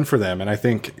good win for them. And I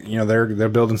think, they're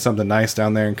building something nice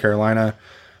down there in Carolina.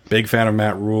 Big fan of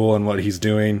Matt Rule and what he's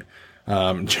doing.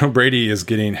 Joe Brady is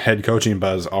getting head coaching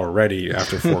buzz already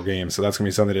after 4 games, so that's going to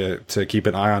be something to keep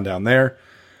an eye on down there.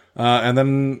 And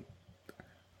then,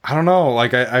 I don't know,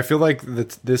 like I feel like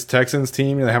this Texans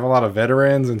team, they have a lot of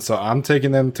veterans, and so I'm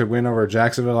taking them to win over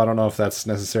Jacksonville. I don't know if that's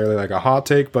necessarily like a hot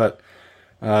take, but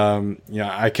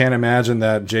I can't imagine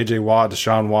that J.J. Watt,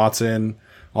 Deshaun Watson,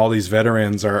 all these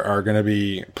veterans are going to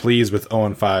be pleased with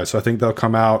 0-5. So I think they'll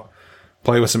come out,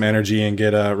 play with some energy, and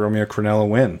get Romeo Crennel a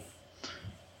win.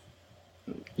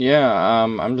 Yeah,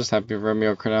 I'm just happy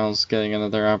Romeo Crennel's getting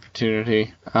another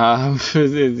opportunity.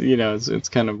 It's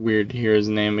kind of weird to hear his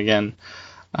name again.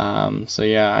 So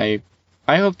yeah,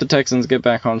 I hope the Texans get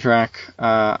back on track.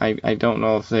 I don't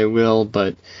know if they will,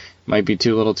 but might be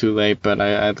too little too late. But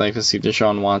I'd like to see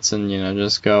Deshaun Watson,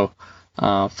 just go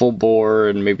full bore,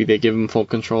 and maybe they give him full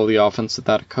control of the offense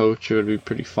without a coach. It would be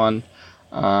pretty fun.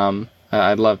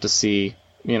 I'd love to see,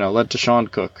 let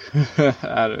Deshaun cook.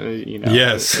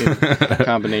 Yes. in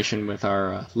combination with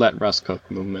our let Russ cook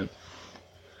movement.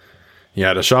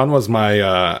 Yeah, Deshaun was my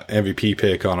MVP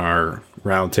pick on our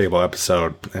roundtable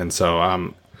episode, and so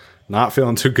I'm not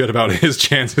feeling too good about his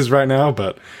chances right now.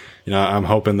 But I'm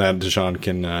hoping that Deshaun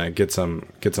can get some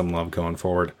love going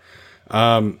forward.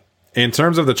 In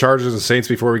terms of the Chargers and Saints,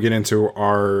 before we get into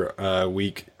our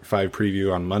Week 5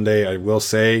 preview on Monday, I will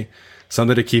say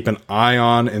something to keep an eye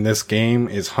on in this game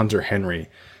is Hunter Henry.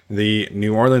 The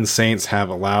New Orleans Saints have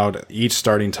allowed each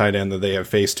starting tight end that they have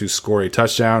faced to score a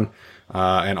touchdown,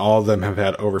 and all of them have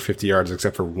had over 50 yards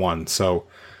except for one. So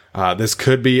this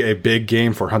could be a big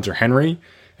game for Hunter Henry,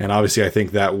 and obviously I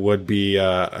think that would be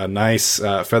a nice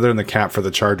feather in the cap for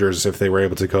the Chargers if they were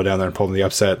able to go down there and pull the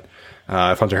upset.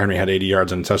 If Hunter Henry had 80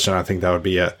 yards and a touchdown, I think that would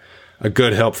be a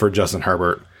good help for Justin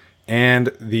Herbert.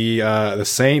 And the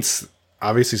Saints,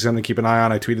 obviously something to keep an eye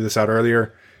on. I tweeted this out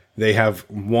earlier. They have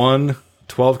won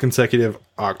 12 consecutive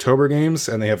October games,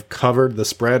 and they have covered the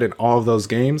spread in all of those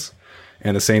games.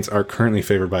 And the Saints are currently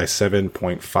favored by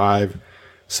 7.5.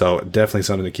 So definitely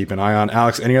something to keep an eye on.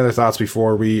 Alex, any other thoughts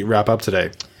before we wrap up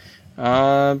today?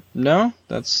 No,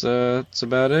 that's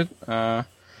about it.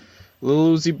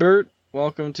 Lil Uzi Vert,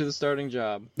 welcome to the starting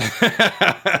job.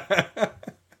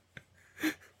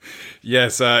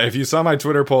 Yes, if you saw my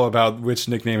Twitter poll about which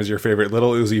nickname is your favorite,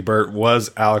 Little Uzi Vert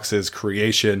was Alex's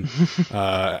creation.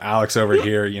 Alex over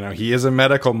here, he is a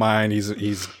medical mind.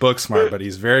 He's book smart, but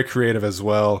he's very creative as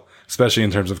well, especially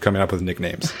in terms of coming up with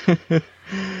nicknames.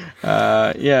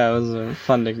 Yeah, it was a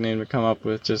fun nickname to come up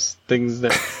with. Just things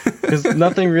that, because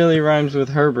nothing really rhymes with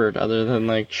Herbert other than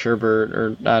like Sherbert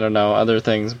or I don't know other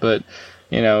things. But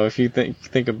if you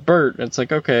think of Bert, it's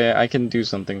like, okay, I can do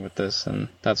something with this, and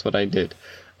that's what I did.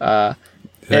 I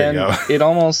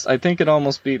think it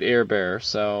almost beat Air Bear,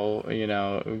 so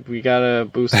we gotta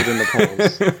boost it in the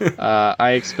polls.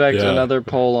 I expect another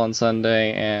poll on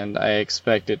Sunday, and I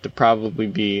expect it to probably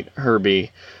beat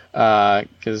Herbie,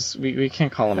 because we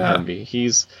can't call him Herbie.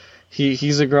 He's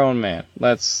a grown man.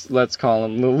 Let's call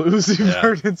him Lil Uzi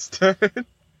Vert instead.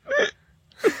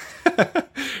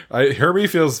 Herbie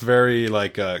feels very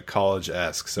like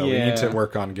college-esque, so we need to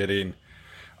work on getting.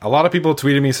 A lot of people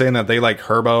tweeted me saying that they like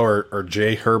Herbo or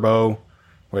J Herbo,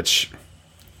 which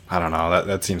I don't know.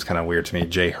 That seems kind of weird to me,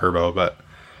 J Herbo, but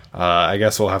I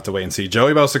guess we'll have to wait and see.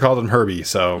 Joey Bosa called him Herbie,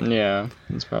 so yeah,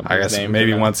 that's probably I guess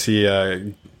maybe once he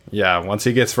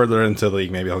gets further into the league,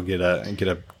 maybe he'll get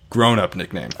a grown-up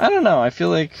nickname. I don't know. I feel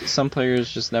like some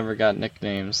players just never got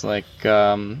nicknames. Like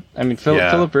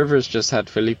Philip Rivers just had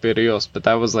Felipe Rios, but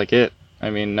that was like it. I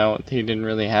mean, no, he didn't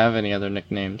really have any other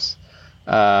nicknames.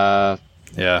 Yeah.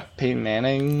 Peyton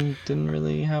Manning didn't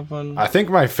really have one. I think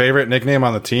my favorite nickname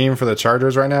on the team for the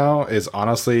Chargers right now is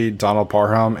honestly Donald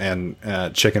Parham and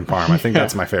Chicken Parm. I think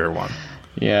that's my favorite one.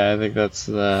 Yeah, I think that's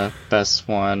the best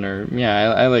one. Or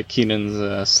yeah, I like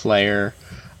Keenan's Slayer.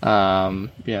 Yeah,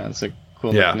 it's a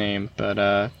cool nickname.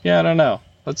 But yeah, I don't know.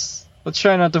 Let's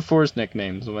try not to force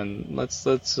nicknames. Let's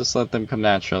just let them come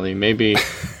naturally. Maybe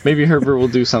Herbert will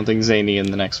do something zany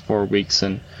in the next 4 weeks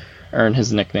and earn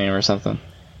his nickname or something.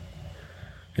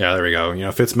 Yeah, there we go.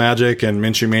 Fitzmagic and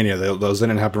Minshew Mania, those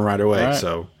didn't happen right away, Right.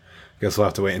 So I guess we'll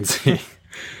have to wait and see.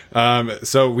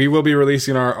 So we will be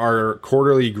releasing our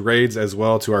quarterly grades as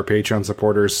well to our Patreon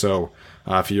supporters. So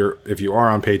if you are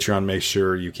on Patreon, make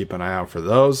sure you keep an eye out for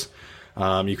those.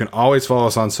 You can always follow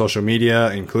us on social media,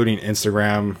 including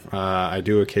Instagram. I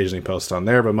do occasionally post on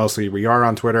there, but mostly we are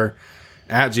on Twitter,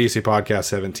 at GC Podcast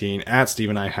 17, at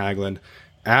Stephen I. Hagland,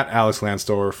 at Alex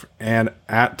Lansdorf, and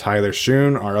at Tyler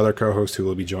Schoon, our other co-host who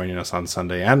will be joining us on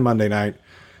Sunday and Monday night.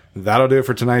 That'll do it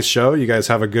for tonight's show. You guys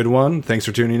have a good one. Thanks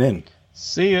for tuning in.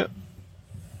 See ya.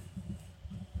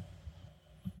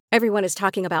 Everyone is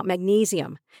talking about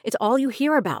magnesium. It's all you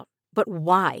hear about. But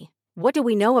why? What do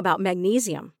we know about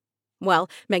magnesium? Well,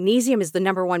 magnesium is the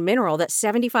number one mineral that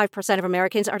 75% of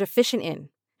Americans are deficient in.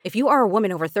 If you are a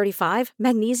woman over 35,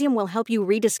 magnesium will help you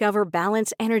rediscover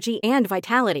balance, energy, and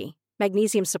vitality.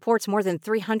 Magnesium supports more than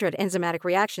 300 enzymatic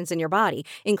reactions in your body,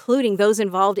 including those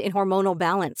involved in hormonal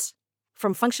balance.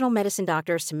 From functional medicine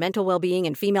doctors to mental well-being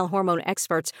and female hormone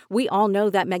experts, we all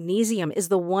know that magnesium is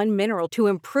the one mineral to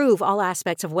improve all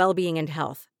aspects of well-being and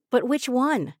health. But which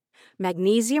one?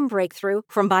 Magnesium Breakthrough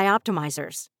from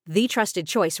Bioptimizers, the trusted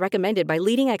choice recommended by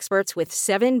leading experts with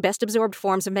 7 best-absorbed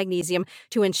forms of magnesium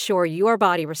to ensure your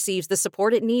body receives the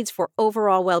support it needs for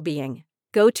overall well-being.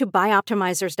 Go to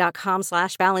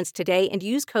bioptimizers.com/balance today and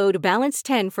use code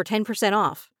BALANCE10 for 10%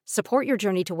 off. Support your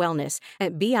journey to wellness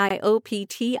at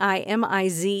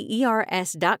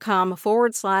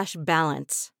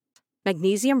bioptimizers.com/balance.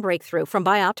 Magnesium Breakthrough from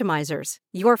Bioptimizers,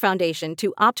 your foundation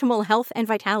to optimal health and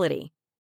vitality.